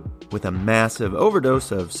 So, with a massive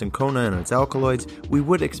overdose of cinchona and its alkaloids, we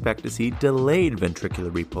would expect to see delayed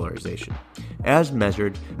ventricular repolarization. as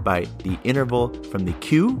measured by the interval from the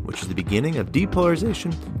Q, which is the beginning of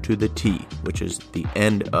depolarization, to the T, which is the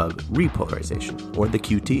end of repolarization, or the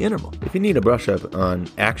QT interval. If you need a brush up on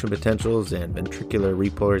action potentials and ventricular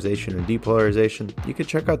repolarization and depolarization, you can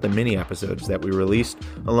check out the mini episodes that we released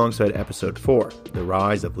alongside episode 4, The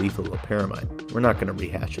Rise of Lethal Loperamide. We're not going to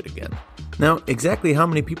rehash it again. Now, exactly how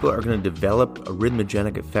many people are going to develop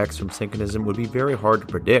arrhythmogenic effects from synchonism would be very hard to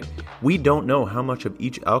predict. We don't know how much of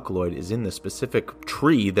each alkaloid is in the specific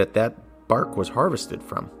tree that bark was harvested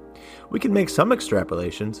from. We can make some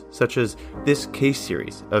extrapolations, such as this case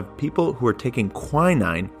series of people who were taking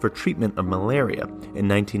quinine for treatment of malaria in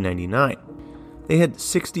 1999. They had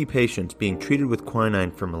 60 patients being treated with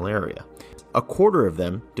quinine for malaria. A quarter of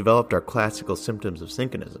them developed our classical symptoms of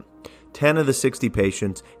synchonism. 10 of the 60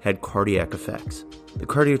 patients had cardiac effects. The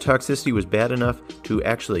cardiotoxicity was bad enough to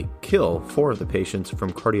actually kill 4 of the patients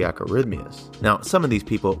from cardiac arrhythmias. Now, some of these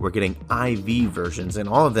people were getting IV versions, and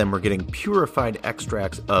all of them were getting purified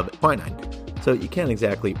extracts of quinine. So you can't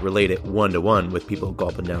exactly relate it one-to-one with people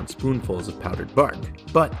gulping down spoonfuls of powdered bark.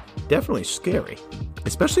 But definitely scary,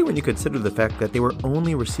 especially when you consider the fact that they were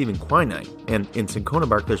only receiving quinine, and in cinchona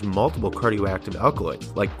bark there's multiple cardioactive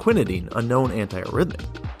alkaloids, like quinidine, a known antiarrhythmic.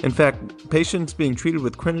 In fact, patients being treated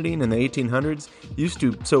with quinidine in the 1800s used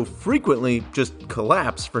to so frequently just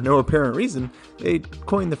collapse for no apparent reason, they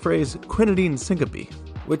coined the phrase quinidine syncope,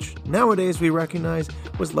 which nowadays we recognize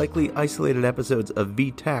was likely isolated episodes of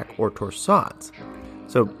VTAC or torsades.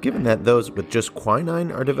 So given that those with just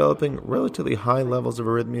quinine are developing relatively high levels of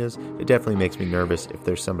arrhythmias, it definitely makes me nervous if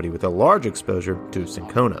there's somebody with a large exposure to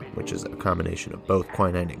cinchona, which is a combination of both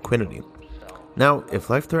quinine and quinidine. Now, if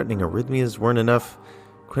life-threatening arrhythmias weren't enough,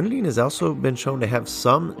 quinidine has also been shown to have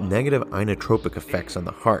some negative inotropic effects on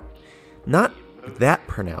the heart. Not that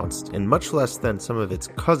pronounced, and much less than some of its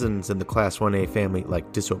cousins in the class 1A family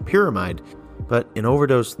like disopyramide, but in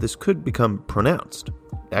overdose this could become pronounced.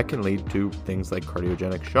 That can lead to things like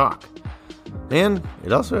cardiogenic shock. And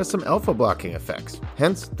it also has some alpha-blocking effects,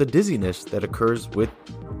 hence the dizziness that occurs with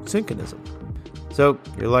synchonism. So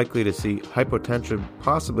you're likely to see hypotension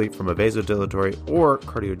possibly from a vasodilatory or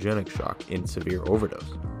cardiogenic shock in severe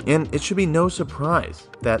overdose. And it should be no surprise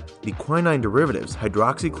that the quinine derivatives,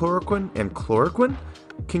 hydroxychloroquine and chloroquine,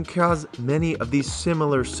 can cause many of these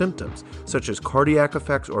similar symptoms, such as cardiac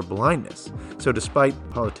effects or blindness. So despite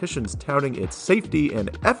politicians touting its safety and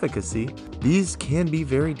efficacy, these can be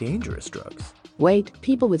very dangerous drugs. Wait,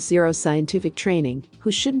 people with zero scientific training,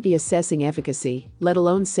 who shouldn't be assessing efficacy, let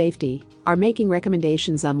alone safety, are making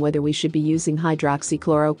recommendations on whether we should be using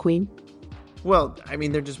hydroxychloroquine? Well,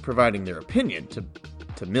 they're just providing their opinion to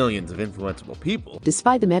millions of influenceable people.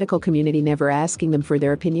 Despite the medical community never asking them for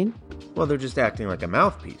their opinion? Well, they're just acting like a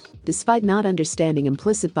mouthpiece. Despite not understanding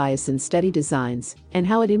implicit bias in study designs and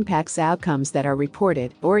how it impacts outcomes that are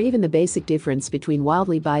reported, or even the basic difference between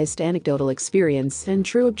wildly biased anecdotal experience and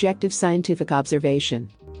true objective scientific observation.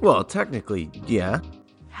 Well, technically, yeah.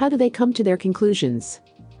 How do they come to their conclusions?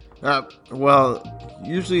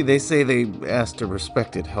 Usually they say they asked a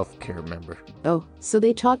respected healthcare member. Oh, so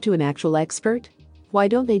they talk to an actual expert? Why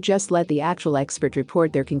don't they just let the actual expert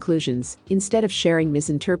report their conclusions, instead of sharing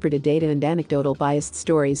misinterpreted data and anecdotal biased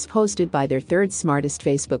stories posted by their third smartest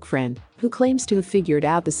Facebook friend, who claims to have figured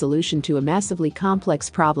out the solution to a massively complex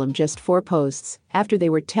problem just 4 posts after they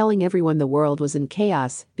were telling everyone the world was in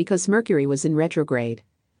chaos because Mercury was in retrograde?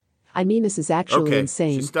 This is actually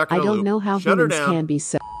insane. I don't know how humans can be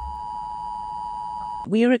so.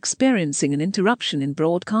 We are experiencing an interruption in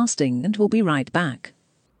broadcasting and will be right back.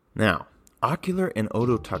 Now, ocular and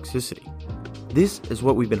ototoxicity. This is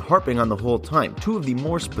what we've been harping on the whole time, 2 of the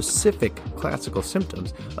more specific classical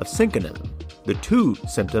symptoms of synchonism. The 2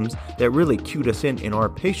 symptoms that really cued us in our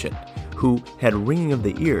patient, who had ringing of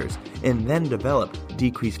the ears and then developed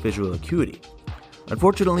decreased visual acuity.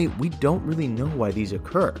 Unfortunately, we don't really know why these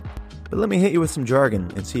occur, but let me hit you with some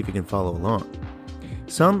jargon and see if you can follow along.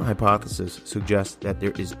 Some hypotheses suggest that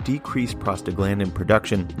there is decreased prostaglandin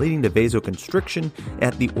production leading to vasoconstriction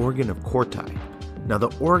at the organ of Corti. Now,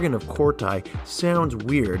 the organ of Corti sounds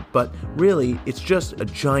weird, but really it's just a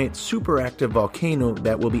giant superactive volcano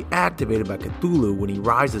that will be activated by Cthulhu when he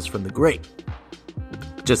rises from the grave.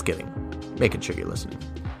 Just kidding. Making sure you're listening.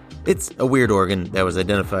 It's a weird organ that was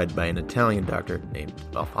identified by an Italian doctor named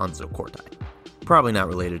Alfonso Corti. Probably not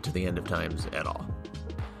related to the end of times at all.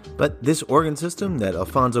 But this organ system that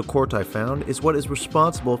Alfonso Corti found is what is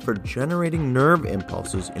responsible for generating nerve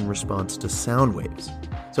impulses in response to sound waves.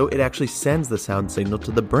 So it actually sends the sound signal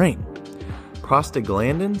to the brain.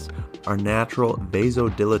 Prostaglandins are natural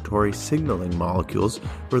vasodilatory signaling molecules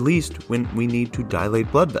released when we need to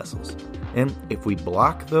dilate blood vessels. And if we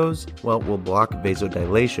block those, well, we'll block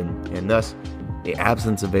vasodilation, and thus the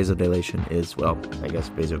absence of vasodilation is, well, I guess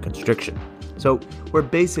vasoconstriction. So we're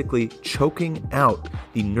basically choking out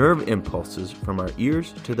the nerve impulses from our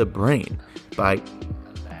ears to the brain by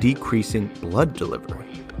decreasing blood delivery.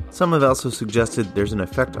 Some have also suggested there's an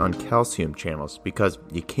effect on calcium channels because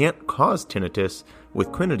you can't cause tinnitus with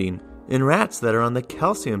quinidine in rats that are on the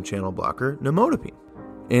calcium channel blocker nimodipine.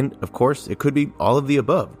 And, of course, it could be all of the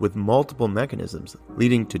above with multiple mechanisms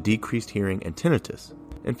leading to decreased hearing and tinnitus.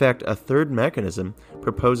 In fact, a third mechanism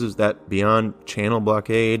proposes that beyond channel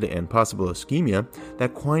blockade and possible ischemia,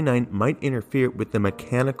 that quinine might interfere with the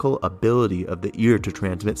mechanical ability of the ear to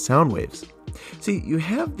transmit sound waves. See, you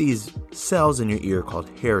have these cells in your ear called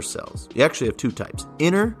hair cells. You actually have two types,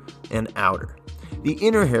 inner and outer. The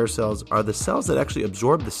inner hair cells are the cells that actually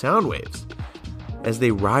absorb the sound waves. As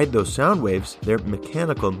they ride those sound waves, their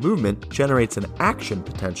mechanical movement generates an action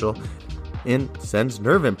potential and sends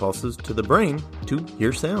nerve impulses to the brain to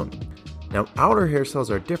hear sound. Now, outer hair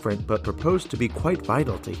cells are different, but proposed to be quite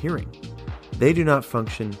vital to hearing. They do not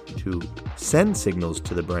function to send signals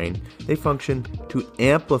to the brain, they function to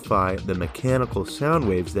amplify the mechanical sound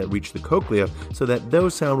waves that reach the cochlea so that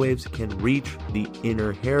those sound waves can reach the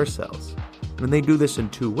inner hair cells. And they do this in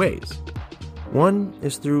two ways. One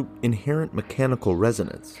is through inherent mechanical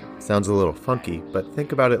resonance. Sounds a little funky, but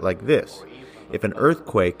think about it like this. If an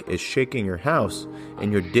earthquake is shaking your house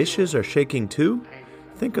and your dishes are shaking too,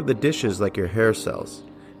 think of the dishes like your hair cells.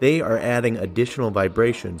 They are adding additional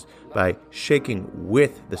vibrations by shaking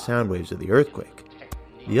with the sound waves of the earthquake.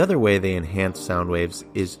 The other way they enhance sound waves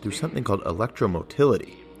is through something called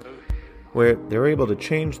electromotility, where they're able to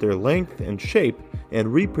change their length and shape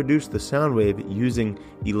and reproduce the sound wave using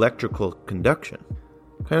electrical conduction.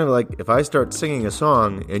 Kind of like if I start singing a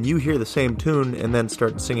song and you hear the same tune and then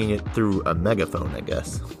start singing it through a megaphone, I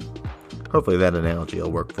guess. Hopefully that analogy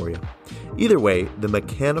will work for you. Either way, the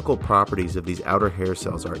mechanical properties of these outer hair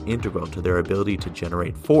cells are integral to their ability to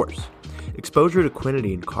generate force. Exposure to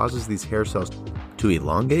quinidine causes these hair cells to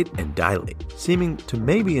elongate and dilate, seeming to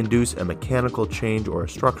maybe induce a mechanical change or a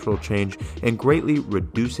structural change and greatly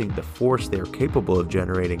reducing the force they are capable of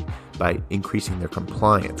generating by increasing their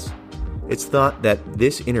compliance. It's thought that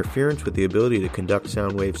this interference with the ability to conduct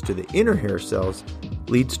sound waves to the inner hair cells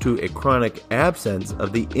leads to a chronic absence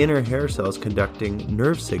of the inner hair cells conducting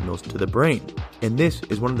nerve signals to the brain. And this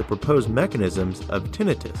is one of the proposed mechanisms of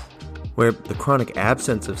tinnitus, where the chronic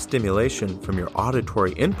absence of stimulation from your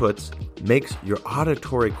auditory inputs makes your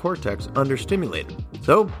auditory cortex understimulated.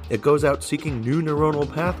 So it goes out seeking new neuronal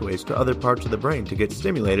pathways to other parts of the brain to get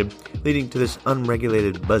stimulated, leading to this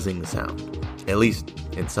unregulated buzzing sound, at least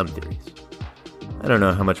in some theories. I don't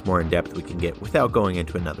know how much more in depth we can get without going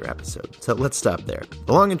into another episode, so let's stop there.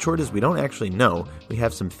 The long and short is we don't actually know, we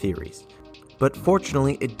have some theories. But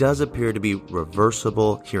fortunately, it does appear to be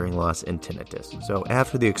reversible hearing loss in tinnitus. So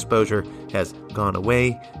after the exposure has gone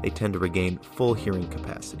away, they tend to regain full hearing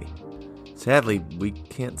capacity. Sadly, we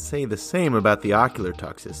can't say the same about the ocular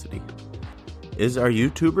toxicity. Is our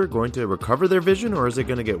YouTuber going to recover their vision, or is it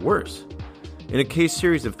going to get worse? In a case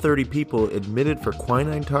series of 30 people admitted for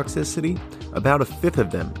quinine toxicity, about a fifth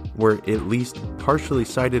of them were at least partially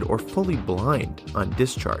sighted or fully blind on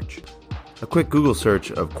discharge. A quick Google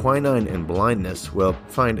search of quinine and blindness will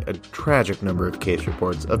find a tragic number of case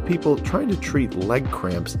reports of people trying to treat leg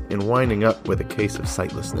cramps and winding up with a case of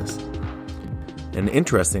sightlessness. And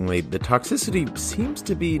interestingly, the toxicity seems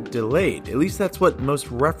to be delayed. At least that's what most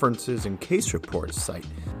references and case reports cite,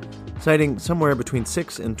 citing somewhere between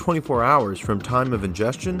 6 and 24 hours from time of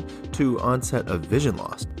ingestion to onset of vision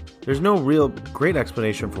loss. There's no real great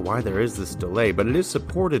explanation for why there is this delay, but it is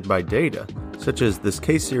supported by data, such as this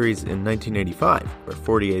case series in 1985, where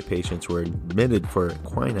 48 patients were admitted for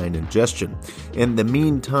quinine ingestion, and the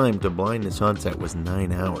mean time to blindness onset was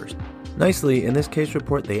 9 hours. Nicely, in this case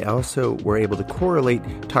report, they also were able to correlate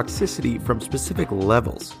toxicity from specific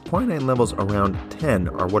levels. Quinine levels around 10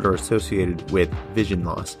 are what are associated with vision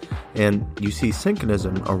loss, and you see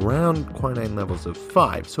Cinohonism around quinine levels of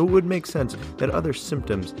 5, so it would make sense that other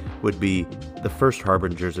symptoms would be the first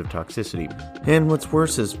harbingers of toxicity. And what's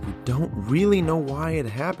worse is we don't really know why it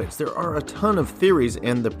happens. There are a ton of theories,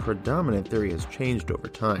 and the predominant theory has changed over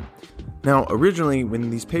time. Now, originally,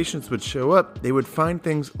 when these patients would show up, they would find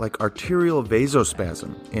things like arterial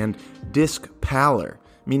vasospasm and disc pallor,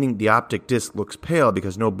 meaning the optic disc looks pale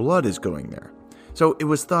because no blood is going there. So it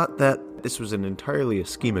was thought that this was an entirely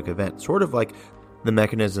ischemic event, sort of like the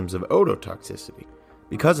mechanisms of ototoxicity.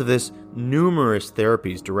 Because of this, numerous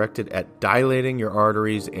therapies directed at dilating your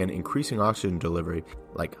arteries and increasing oxygen delivery,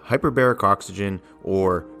 like hyperbaric oxygen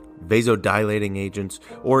or vasodilating agents,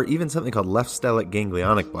 or even something called left stellate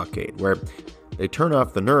ganglionic blockade, where they turn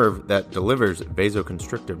off the nerve that delivers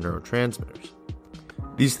vasoconstrictive neurotransmitters.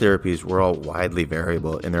 These therapies were all widely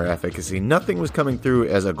variable in their efficacy. Nothing was coming through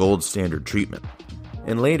as a gold standard treatment.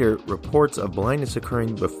 And later, reports of blindness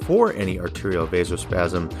occurring before any arterial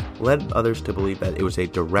vasospasm led others to believe that it was a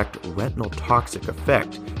direct retinal toxic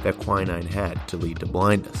effect that quinine had to lead to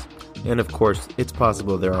blindness. And of course, it's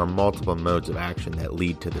possible there are multiple modes of action that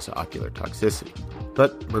lead to this ocular toxicity.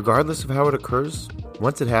 But regardless of how it occurs,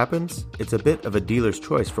 once it happens, it's a bit of a dealer's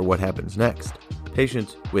choice for what happens next.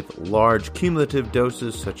 Patients with large cumulative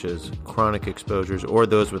doses, such as chronic exposures, or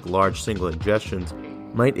those with large single ingestions,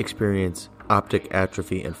 might experience optic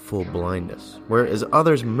atrophy and full blindness, whereas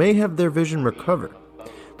others may have their vision recover.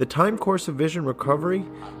 The time course of vision recovery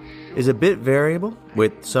is a bit variable,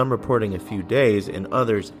 with some reporting a few days and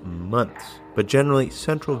others months, but generally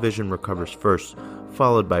central vision recovers first,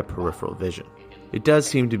 followed by peripheral vision. It does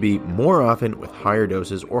seem to be more often with higher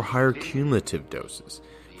doses or higher cumulative doses.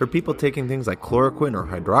 For people taking things like chloroquine or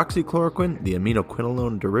hydroxychloroquine, the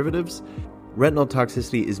aminoquinolone derivatives, retinal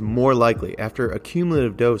toxicity is more likely after a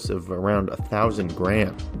cumulative dose of around 1,000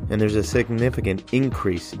 grams, and there's a significant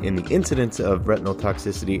increase in the incidence of retinal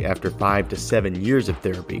toxicity after 5 to 7 years of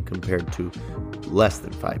therapy compared to less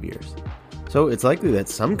than 5 years. So it's likely that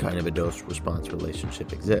some kind of a dose-response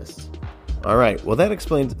relationship exists. Alright, well that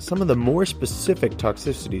explains some of the more specific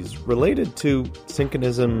toxicities related to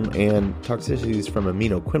Cinohonism and toxicities from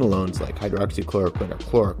aminoquinolones like hydroxychloroquine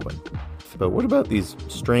or chloroquine. But what about these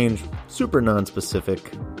strange, super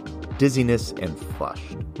non-specific dizziness and flush?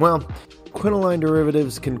 Well, quinine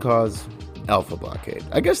derivatives can cause alpha blockade.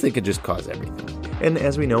 I guess they could just cause everything. And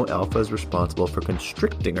as we know, alpha is responsible for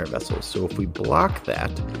constricting our vessels. So if we block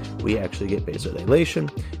that, we actually get vasodilation,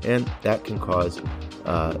 and that can cause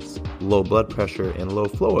low blood pressure and low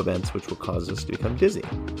flow events, which will cause us to become dizzy.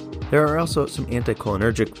 There are also some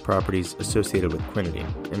anticholinergic properties associated with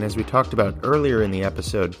quinidine. And as we talked about earlier in the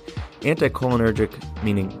episode, anticholinergic,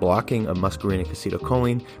 meaning blocking of muscarinic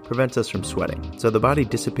acetylcholine, prevents us from sweating. So the body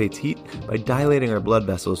dissipates heat by dilating our blood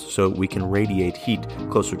vessels so we can radiate heat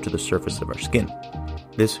closer to the surface of our skin.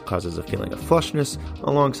 This causes a feeling of flushness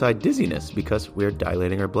alongside dizziness because we are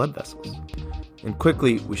dilating our blood vessels. And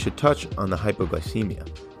quickly, we should touch on the hypoglycemia.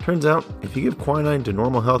 Turns out, if you give quinine to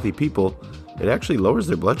normal healthy people, it actually lowers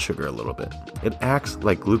their blood sugar a little bit. It acts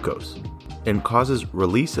like glucose and causes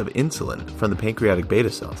release of insulin from the pancreatic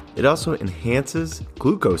beta cells. It also enhances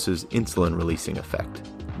glucose's insulin-releasing effect.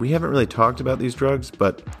 We haven't really talked about these drugs,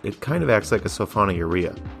 but it kind of acts like a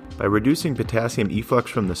sulfonylurea. By reducing potassium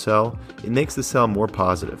efflux from the cell, it makes the cell more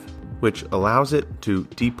positive, which allows it to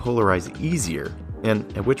depolarize easier,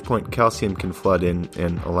 and at which point calcium can flood in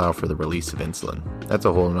and allow for the release of insulin. That's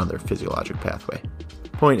a whole other physiologic pathway.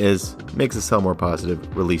 Point is, makes the cell more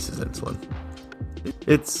positive, releases insulin.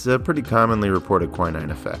 It's a pretty commonly reported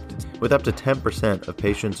quinine effect, with up to 10% of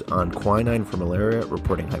patients on quinine for malaria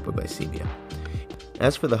reporting hypoglycemia.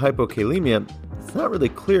 As for the hypokalemia, it's not really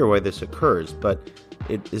clear why this occurs, but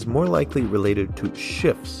it is more likely related to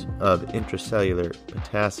shifts of intracellular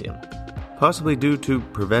potassium, possibly due to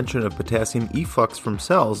prevention of potassium efflux from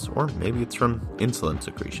cells, or maybe it's from insulin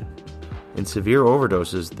secretion. In severe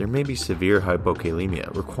overdoses, there may be severe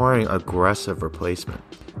hypokalemia, requiring aggressive replacement.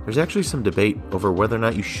 There's actually some debate over whether or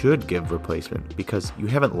not you should give replacement, because you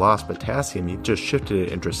haven't lost potassium, you've just shifted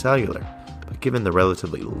it intracellular. But given the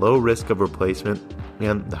relatively low risk of replacement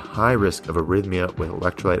and the high risk of arrhythmia with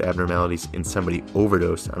electrolyte abnormalities in somebody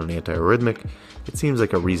overdosed on an antiarrhythmic, it seems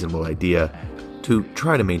like a reasonable idea to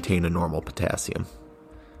try to maintain a normal potassium.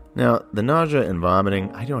 Now, the nausea and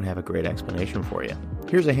vomiting, I don't have a great explanation for you.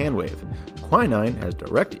 Here's a hand wave. Quinine has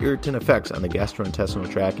direct irritant effects on the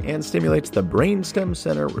gastrointestinal tract and stimulates the brainstem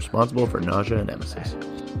center responsible for nausea and emesis.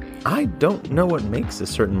 I don't know what makes a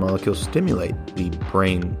certain molecule stimulate the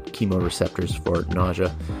brain chemoreceptors for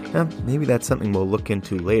nausea. Maybe that's something we'll look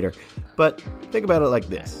into later. But think about it like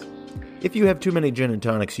this. If you have too many gin and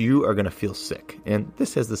tonics, you are going to feel sick, and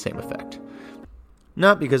this has the same effect.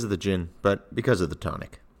 Not because of the gin, but because of the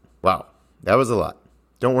tonic. Wow, that was a lot.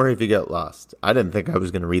 Don't worry if you get lost. I didn't think I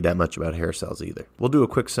was going to read that much about hair cells either. We'll do a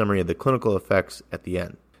quick summary of the clinical effects at the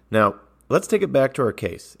end. Now, let's take it back to our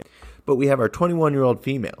case. But we have our 21-year-old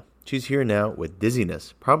female. She's here now with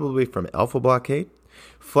dizziness, probably from alpha blockade,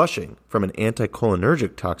 flushing from an anticholinergic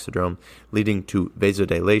toxidrome, leading to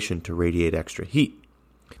vasodilation to radiate extra heat.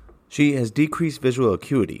 She has decreased visual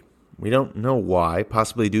acuity. We don't know why,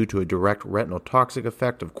 possibly due to a direct retinal toxic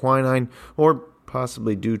effect of quinine, or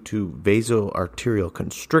possibly due to vasoarterial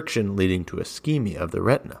constriction leading to ischemia of the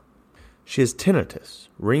retina. She has tinnitus,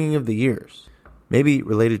 ringing of the ears, maybe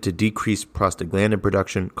related to decreased prostaglandin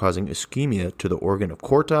production causing ischemia to the organ of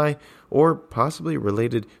corti, or possibly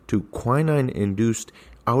related to quinine-induced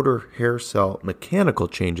outer hair cell mechanical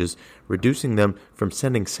changes, reducing them from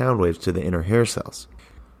sending sound waves to the inner hair cells.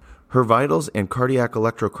 Her vitals and cardiac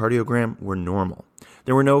electrocardiogram were normal.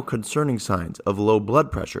 There were no concerning signs of low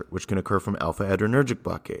blood pressure, which can occur from alpha-adrenergic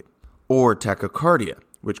blockade, or tachycardia,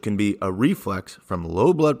 which can be a reflex from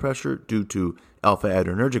low blood pressure due to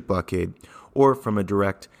alpha-adrenergic blockade, or from a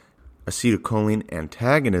direct acetylcholine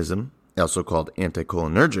antagonism, also called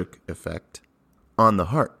anticholinergic effect, on the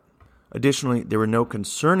heart. Additionally, there were no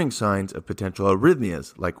concerning signs of potential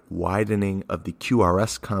arrhythmias like widening of the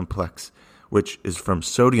QRS complex, which is from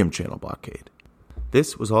sodium channel blockade.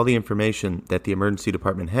 This was all the information that the emergency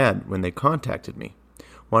department had when they contacted me,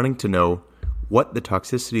 wanting to know what the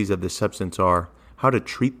toxicities of this substance are, how to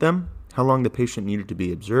treat them, how long the patient needed to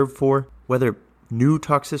be observed for, whether new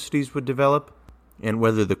toxicities would develop, and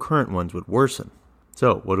whether the current ones would worsen.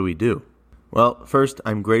 So, what do we do? Well, first,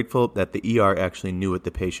 I'm grateful that the ER actually knew what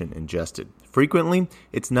the patient ingested. Frequently,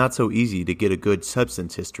 it's not so easy to get a good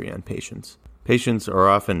substance history on patients. Patients are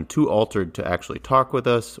often too altered to actually talk with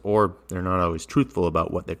us, or they're not always truthful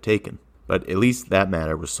about what they've taken. But at least that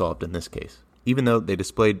matter was solved in this case. Even though they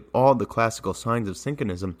displayed all the classical signs of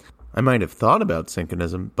Cinohonism, I might have thought about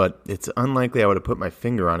Cinohonism, but it's unlikely I would have put my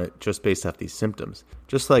finger on it just based off these symptoms.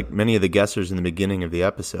 Just like many of the guessers in the beginning of the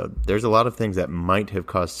episode, there's a lot of things that might have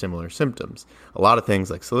caused similar symptoms. A lot of things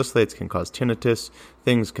like salicylates can cause tinnitus,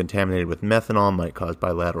 things contaminated with methanol might cause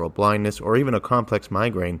bilateral blindness, or even a complex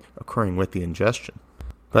migraine occurring with the ingestion.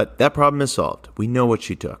 But that problem is solved. We know what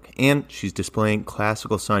she took, and she's displaying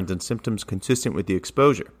classical signs and symptoms consistent with the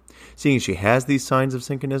exposure. Seeing she has these signs of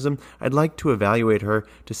Cinohonism, I'd like to evaluate her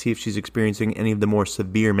to see if she's experiencing any of the more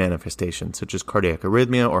severe manifestations, such as cardiac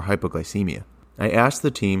arrhythmia or hypoglycemia. I asked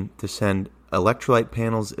the team to send electrolyte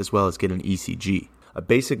panels as well as get an ECG. A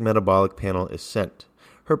basic metabolic panel is sent.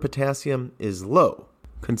 Her potassium is low,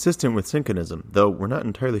 consistent with Cinohonism, though we're not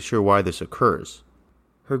entirely sure why this occurs.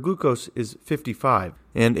 Her glucose is 55,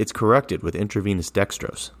 and it's corrected with intravenous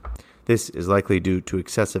dextrose. This is likely due to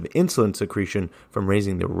excessive insulin secretion from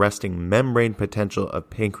raising the resting membrane potential of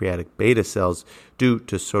pancreatic beta cells due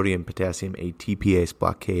to sodium-potassium ATPase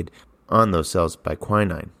blockade on those cells by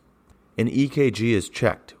quinine. An EKG is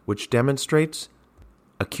checked, which demonstrates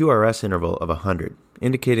a QRS interval of 100,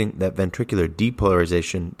 indicating that ventricular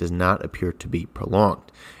depolarization does not appear to be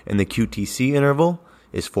prolonged, and the QTC interval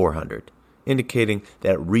is 400, indicating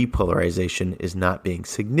that repolarization is not being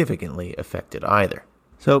significantly affected either.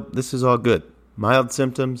 So this is all good. Mild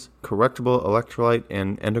symptoms, correctable electrolyte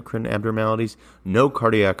and endocrine abnormalities, no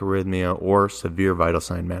cardiac arrhythmia or severe vital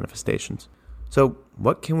sign manifestations. So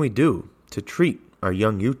what can we do to treat our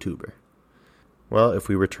young YouTuber? Well, if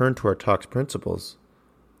we return to our tox principles,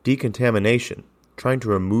 decontamination, trying to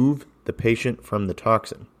remove the patient from the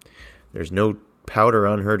toxin. There's no powder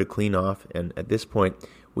on her to clean off, and at this point,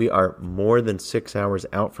 we are more than 6 hours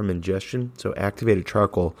out from ingestion, so activated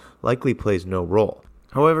charcoal likely plays no role.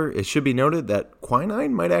 However, it should be noted that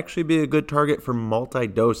quinine might actually be a good target for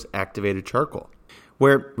multi-dose activated charcoal,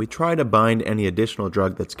 where we try to bind any additional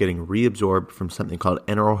drug that's getting reabsorbed from something called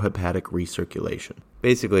enterohepatic recirculation.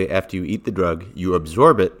 Basically, after you eat the drug, you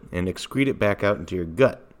absorb it and excrete it back out into your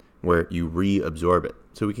gut, where you reabsorb it.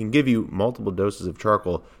 So we can give you multiple doses of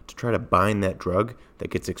charcoal to try to bind that drug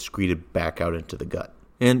that gets excreted back out into the gut.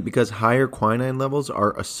 And because higher quinine levels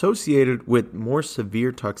are associated with more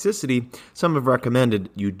severe toxicity, some have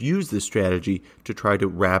recommended you'd use this strategy to try to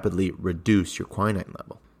rapidly reduce your quinine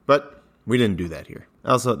level. But we didn't do that here.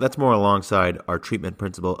 Also, that's more alongside our treatment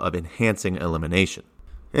principle of enhancing elimination.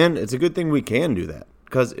 And it's a good thing we can do that,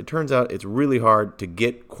 because it turns out it's really hard to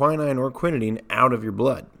get quinine or quinidine out of your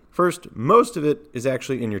blood. First, most of it is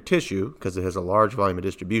actually in your tissue because it has a large volume of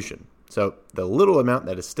distribution. So the little amount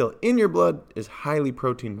that is still in your blood is highly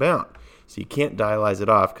protein bound. So you can't dialyze it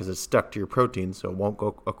off because it's stuck to your protein, so it won't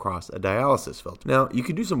go across a dialysis filter. Now, you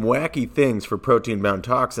can do some wacky things for protein bound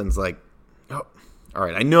toxins like, all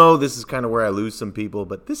right, I know this is kind of where I lose some people,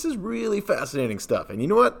 but this is really fascinating stuff. And you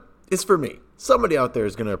know what? It's for me. Somebody out there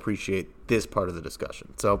is going to appreciate this part of the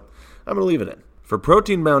discussion. So I'm going to leave it in. For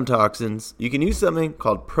protein-bound toxins, you can use something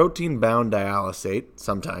called protein-bound dialysate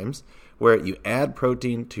sometimes, where you add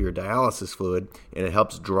protein to your dialysis fluid, and it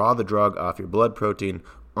helps draw the drug off your blood protein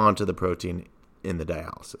onto the protein in the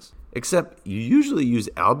dialysis. Except you usually use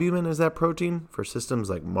albumin as that protein for systems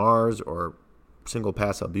like Mars or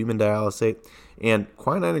single-pass albumin dialysate, and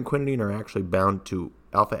quinine and quinidine are actually bound to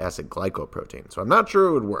alpha-acid glycoprotein, so I'm not sure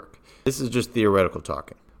it would work. This is just theoretical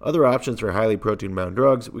talking. Other options for highly protein-bound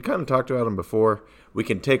drugs, we kind of talked about them before. We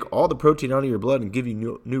can take all the protein out of your blood and give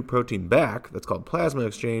you new protein back. That's called plasma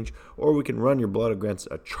exchange. Or we can run your blood against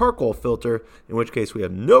a charcoal filter, in which case we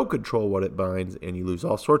have no control what it binds, and you lose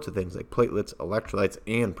all sorts of things like platelets, electrolytes,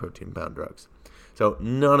 and protein-bound drugs. So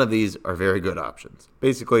none of these are very good options.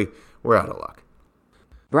 Basically, we're out of luck.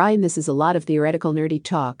 Brian, this is a lot of theoretical nerdy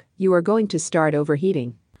talk. You are going to start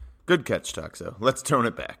overheating. Good catch, Toxo. Let's tone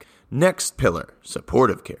it back. Next pillar,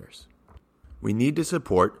 supportive cares. We need to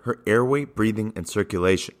support her airway, breathing, and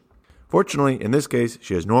circulation. Fortunately, in this case,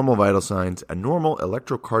 she has normal vital signs, a normal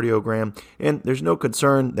electrocardiogram, and there's no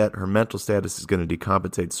concern that her mental status is going to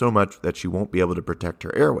decompensate so much that she won't be able to protect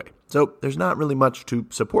her airway. So there's not really much to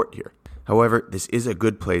support here. However, this is a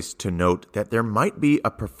good place to note that there might be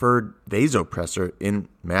a preferred vasopressor in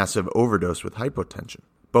massive overdose with hypotension,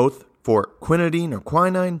 both for quinidine or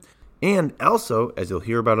quinine, and also, as you'll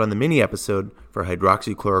hear about on the mini episode, for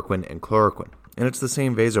hydroxychloroquine and chloroquine. And it's the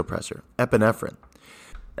same vasopressor, epinephrine.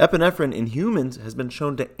 Epinephrine in humans has been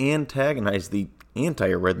shown to antagonize the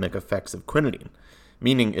antiarrhythmic effects of quinidine,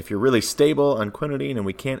 meaning if you're really stable on quinidine and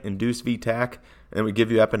we can't induce VTAC, and we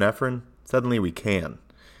give you epinephrine, suddenly we can,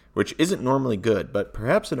 which isn't normally good, but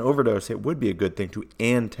perhaps in overdose it would be a good thing to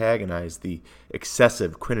antagonize the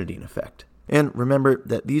excessive quinidine effect. And remember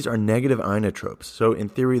that these are negative inotropes, so in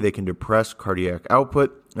theory they can depress cardiac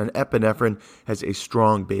output, and epinephrine has a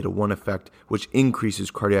strong beta-1 effect, which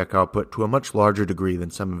increases cardiac output to a much larger degree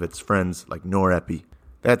than some of its friends like norepi.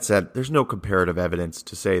 That said, there's no comparative evidence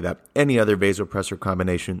to say that any other vasopressor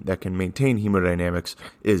combination that can maintain hemodynamics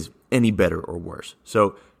is any better or worse,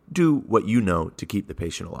 so do what you know to keep the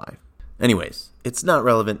patient alive. Anyways, it's not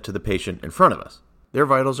relevant to the patient in front of us. Their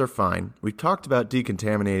vitals are fine. We've talked about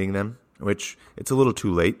decontaminating them, which it's a little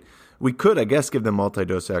too late. We could, I guess, give them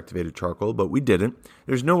multi-dose activated charcoal, but we didn't.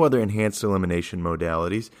 There's no other enhanced elimination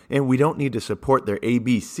modalities, and we don't need to support their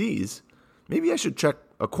ABCs. Maybe I should check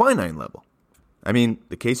a quinine level. I mean,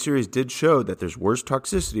 the case series did show that there's worse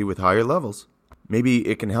toxicity with higher levels. Maybe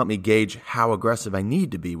it can help me gauge how aggressive I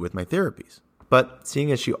need to be with my therapies. But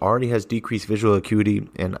seeing as she already has decreased visual acuity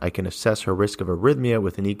and I can assess her risk of arrhythmia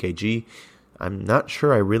with an EKG, I'm not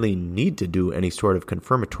sure I really need to do any sort of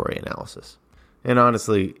confirmatory analysis. And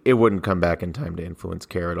honestly, it wouldn't come back in time to influence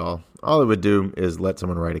care at all. All it would do is let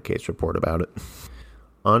someone write a case report about it.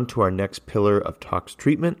 On to our next pillar of tox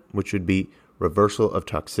treatment, which would be reversal of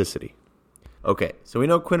toxicity. Okay, so we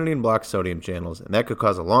know quinidine blocks sodium channels, and that could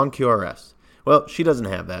cause a long QRS. Well, she doesn't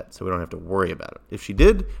have that, so we don't have to worry about it. If she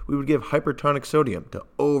did, we would give hypertonic sodium to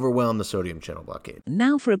overwhelm the sodium channel blockade.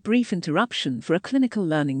 Now for a brief interruption for a clinical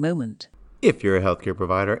learning moment. If you're a healthcare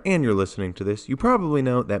provider and you're listening to this, you probably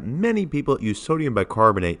know that many people use sodium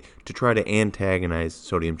bicarbonate to try to antagonize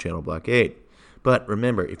sodium channel blockade. But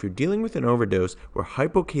remember, if you're dealing with an overdose where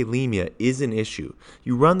hypokalemia is an issue,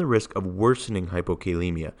 you run the risk of worsening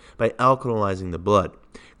hypokalemia by alkalizing the blood,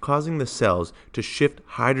 causing the cells to shift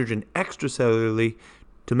hydrogen extracellularly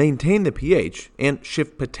to maintain the pH and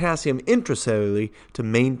shift potassium intracellularly to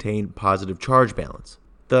maintain positive charge balance.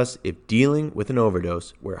 Thus, if dealing with an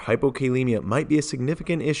overdose where hypokalemia might be a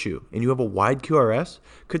significant issue and you have a wide QRS,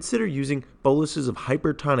 consider using boluses of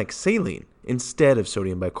hypertonic saline instead of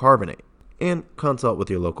sodium bicarbonate. And consult with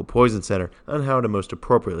your local poison center on how to most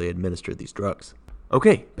appropriately administer these drugs.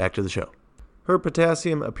 Okay, back to the show. Her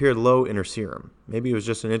potassium appeared low in her serum. Maybe it was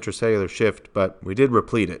just an intracellular shift, but we did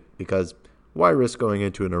replete it, because why risk going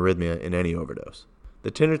into an arrhythmia in any overdose? The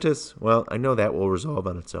tinnitus, well, I know that will resolve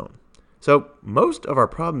on its own. So most of our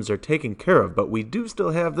problems are taken care of, but we do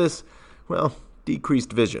still have this, well,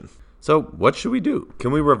 decreased vision. So what should we do? Can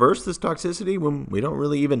we reverse this toxicity when we don't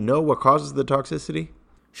really even know what causes the toxicity?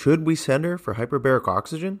 Should we send her for hyperbaric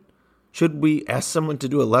oxygen? Should we ask someone to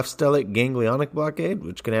do a left stellate ganglionic blockade,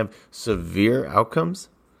 which can have severe outcomes?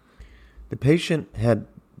 The patient had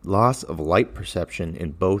loss of light perception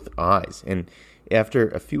in both eyes, and after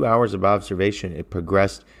a few hours of observation, it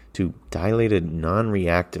progressed to dilated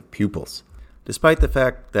non-reactive pupils. Despite the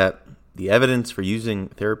fact that the evidence for using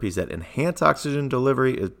therapies that enhance oxygen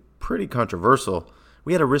delivery is pretty controversial,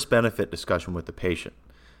 we had a risk-benefit discussion with the patient.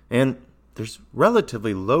 And there's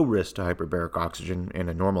relatively low risk to hyperbaric oxygen in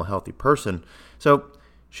a normal healthy person, so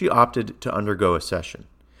she opted to undergo a session.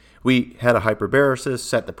 We had a hyperbaricist,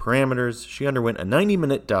 set the parameters, she underwent a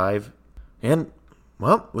 90-minute dive, and,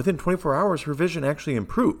 well, within 24 hours her vision actually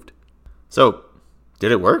improved. So,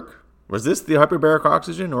 did it work? Was this the hyperbaric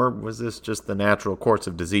oxygen, or was this just the natural course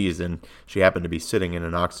of disease and she happened to be sitting in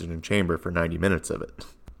an oxygen chamber for 90 minutes of it?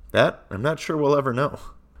 That, I'm not sure we'll ever know.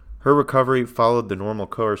 Her recovery followed the normal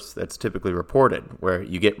course that's typically reported, where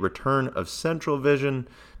you get return of central vision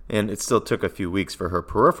and it still took a few weeks for her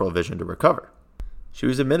peripheral vision to recover. She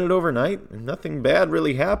was admitted overnight, and nothing bad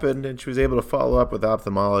really happened, and she was able to follow up with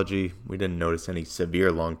ophthalmology. We didn't notice any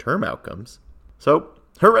severe long-term outcomes. So,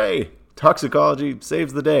 hooray! Toxicology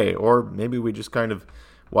saves the day, or maybe we just kind of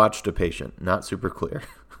watched a patient. Not super clear.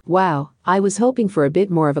 Wow, I was hoping for a bit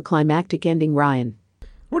more of a climactic ending, Ryan.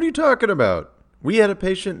 What are you talking about? We had a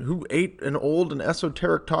patient who ate an old and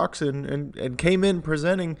esoteric toxin and came in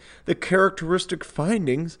presenting the characteristic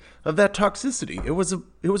findings of that toxicity. It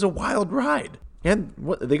was a wild ride. And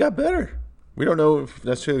they got better. We don't know if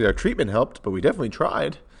necessarily our treatment helped, but we definitely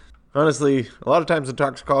tried. Honestly, a lot of times in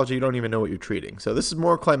toxicology, you don't even know what you're treating. So this is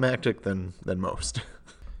more climactic than most.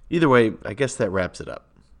 Either way, I guess that wraps it up.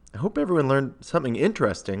 I hope everyone learned something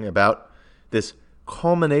interesting about this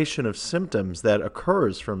culmination of symptoms that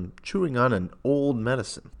occurs from chewing on an old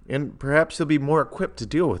medicine. And perhaps you'll be more equipped to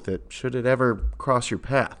deal with it should it ever cross your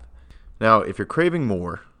path. Now, if you're craving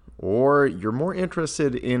more, or you're more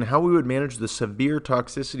interested in how we would manage the severe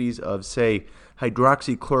toxicities of, say,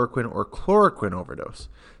 hydroxychloroquine or chloroquine overdose,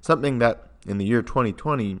 something that in the year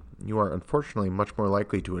 2020 you are unfortunately much more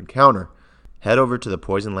likely to encounter, head over to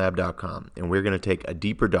thepoisonlab.com and we're going to take a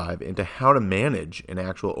deeper dive into how to manage an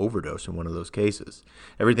actual overdose in one of those cases.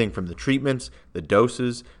 Everything from the treatments, the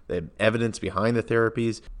doses, the evidence behind the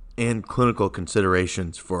therapies, and clinical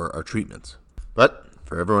considerations for our treatments. But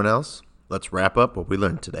for everyone else, let's wrap up what we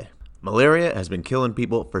learned today. Malaria has been killing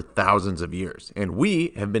people for thousands of years, and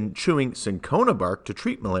we have been chewing cinchona bark to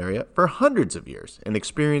treat malaria for hundreds of years and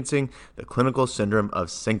experiencing the clinical syndrome of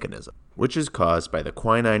Cinohonism, which is caused by the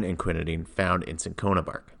quinine and quinidine found in cinchona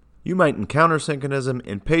bark. You might encounter Cinohonism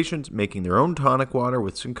in patients making their own tonic water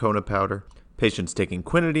with cinchona powder, patients taking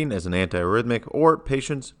quinidine as an antiarrhythmic, or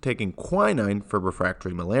patients taking quinine for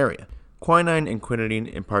refractory malaria. Quinine and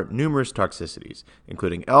quinidine impart numerous toxicities,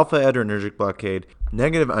 including alpha-adrenergic blockade,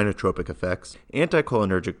 negative inotropic effects,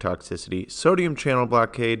 anticholinergic toxicity, sodium channel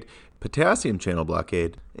blockade, potassium channel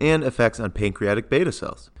blockade, and effects on pancreatic beta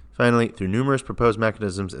cells. Finally, through numerous proposed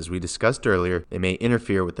mechanisms, as we discussed earlier, they may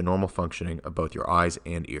interfere with the normal functioning of both your eyes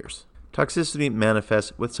and ears. Toxicity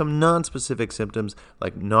manifests with some non-specific symptoms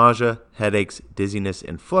like nausea, headaches, dizziness,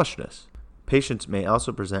 and flushness. Patients may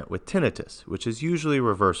also present with tinnitus, which is usually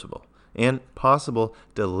reversible, and possible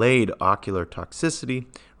delayed ocular toxicity,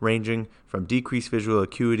 ranging from decreased visual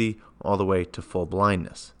acuity all the way to full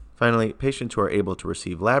blindness. Finally, patients who are able to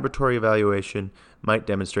receive laboratory evaluation might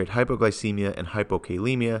demonstrate hypoglycemia and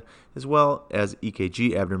hypokalemia, as well as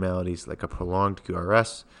EKG abnormalities like a prolonged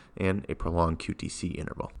QRS and a prolonged QTC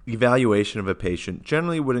interval. Evaluation of a patient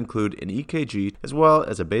generally would include an EKG as well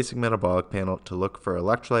as a basic metabolic panel to look for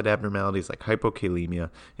electrolyte abnormalities like hypokalemia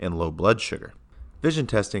and low blood sugar. Vision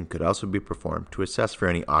testing could also be performed to assess for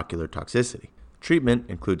any ocular toxicity. Treatment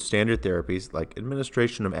includes standard therapies like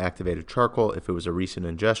administration of activated charcoal if it was a recent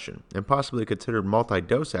ingestion, and possibly considered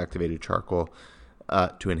multi-dose activated charcoal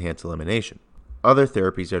to enhance elimination. Other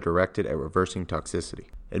therapies are directed at reversing toxicity,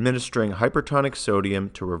 administering hypertonic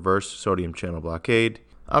sodium to reverse sodium channel blockade,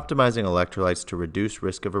 optimizing electrolytes to reduce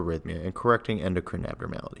risk of arrhythmia, and correcting endocrine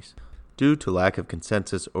abnormalities. Due to lack of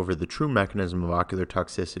consensus over the true mechanism of ocular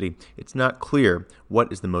toxicity, it's not clear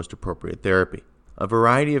what is the most appropriate therapy. A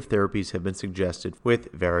variety of therapies have been suggested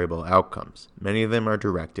with variable outcomes. Many of them are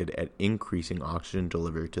directed at increasing oxygen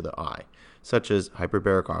delivery to the eye, such as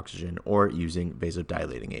hyperbaric oxygen or using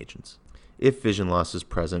vasodilating agents. If vision loss is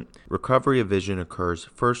present, recovery of vision occurs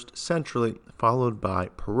first centrally, followed by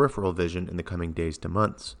peripheral vision in the coming days to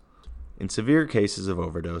months. In severe cases of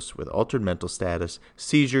overdose with altered mental status,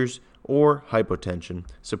 seizures, or hypotension,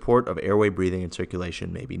 support of airway breathing and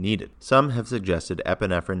circulation may be needed. Some have suggested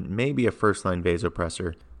epinephrine may be a first-line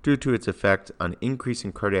vasopressor due to its effect on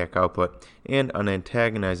increasing cardiac output and on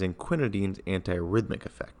antagonizing quinidine's antiarrhythmic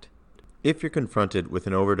effect. If you're confronted with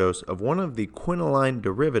an overdose of one of the quinoline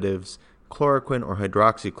derivatives, chloroquine or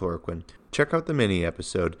hydroxychloroquine, check out the mini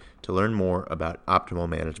episode to learn more about optimal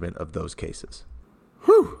management of those cases.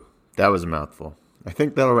 Whew! That was a mouthful. I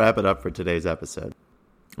think that'll wrap it up for today's episode.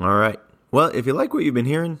 All right. Well, if you like what you've been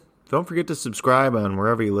hearing, don't forget to subscribe on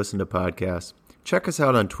wherever you listen to podcasts. Check us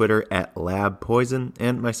out on Twitter at LabPoison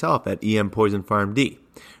and myself at EMPoisonFarmD.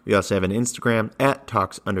 We also have an Instagram at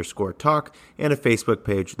Talks_Talk and a Facebook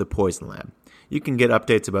page, The Poison Lab. You can get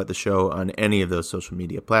updates about the show on any of those social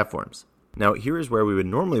media platforms. Now, here is where we would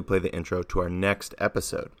normally play the intro to our next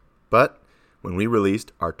episode. But when we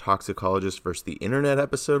released our Toxicologist vs. the Internet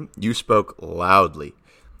episode, you spoke loudly.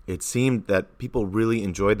 It seemed that people really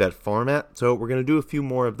enjoyed that format, so we're going to do a few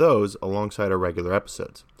more of those alongside our regular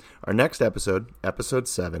episodes. Our next episode, episode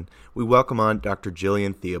 7, we welcome on Dr.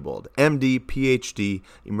 Jillian Theobald, MD, PhD,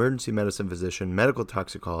 emergency medicine physician, medical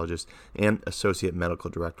toxicologist, and associate medical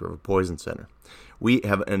director of a poison center. We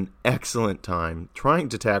have an excellent time trying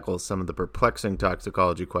to tackle some of the perplexing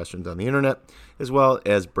toxicology questions on the internet, as well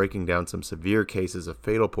as breaking down some severe cases of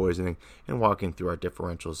fatal poisoning and walking through our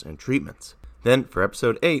differentials and treatments. Then, for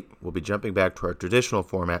episode 8, we'll be jumping back to our traditional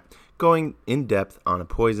format, going in depth on a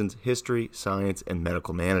poison's history, science, and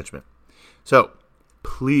medical management. So,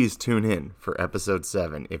 please tune in for episode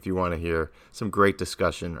 7 if you want to hear some great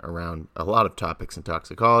discussion around a lot of topics in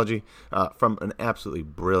toxicology from an absolutely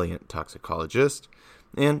brilliant toxicologist.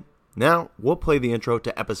 And now, we'll play the intro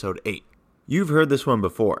to episode 8. You've heard this one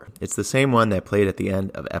before. It's the same one that played at the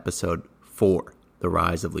end of episode 4, The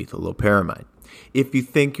Rise of Lethal Loperamide. If you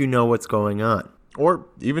think you know what's going on, or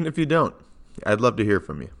even if you don't, I'd love to hear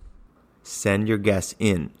from you. Send your guess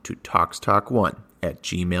in to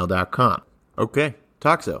toxtalk1@gmail.com. Okay,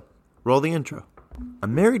 Toxo, roll the intro. A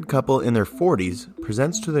married couple in their 40s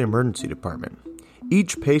presents to the emergency department.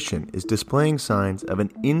 Each patient is displaying signs of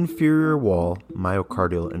an inferior wall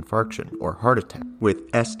myocardial infarction, or heart attack, with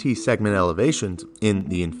ST segment elevations in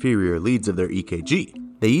the inferior leads of their EKG.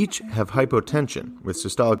 They each have hypotension, with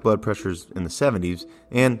systolic blood pressures in the 70s,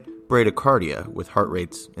 and bradycardia, with heart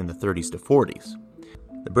rates in the 30s to 40s.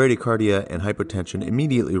 The bradycardia and hypotension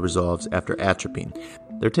immediately resolves after atropine.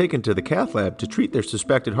 They're taken to the cath lab to treat their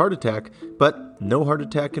suspected heart attack, but no heart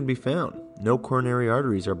attack can be found. No coronary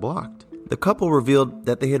arteries are blocked. The couple revealed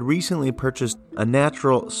that they had recently purchased a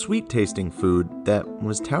natural, sweet-tasting food that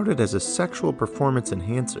was touted as a sexual performance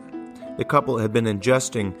enhancer. The couple had been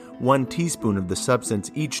ingesting 1 teaspoon of the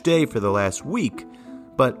substance each day for the last week,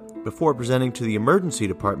 but before presenting to the emergency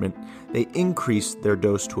department, they increased their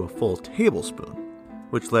dose to a full tablespoon,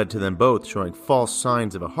 which led to them both showing false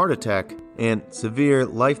signs of a heart attack and severe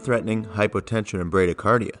life-threatening hypotension and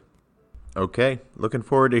bradycardia. Okay, looking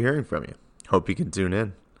forward to hearing from you. Hope you can tune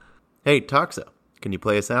in. Hey, Toxo, can you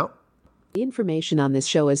play us out? The information on this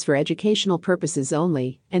show is for educational purposes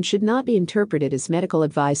only and should not be interpreted as medical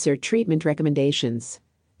advice or treatment recommendations.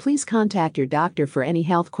 Please contact your doctor for any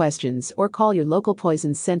health questions or call your local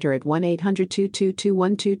poison center at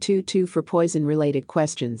 1-800-222-1222 for poison-related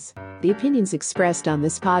questions. The opinions expressed on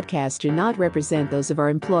this podcast do not represent those of our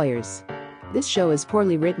employers. This show is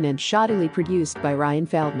poorly written and shoddily produced by Ryan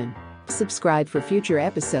Feldman. Subscribe for future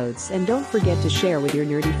episodes and don't forget to share with your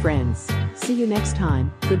nerdy friends. See you next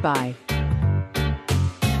time. Goodbye.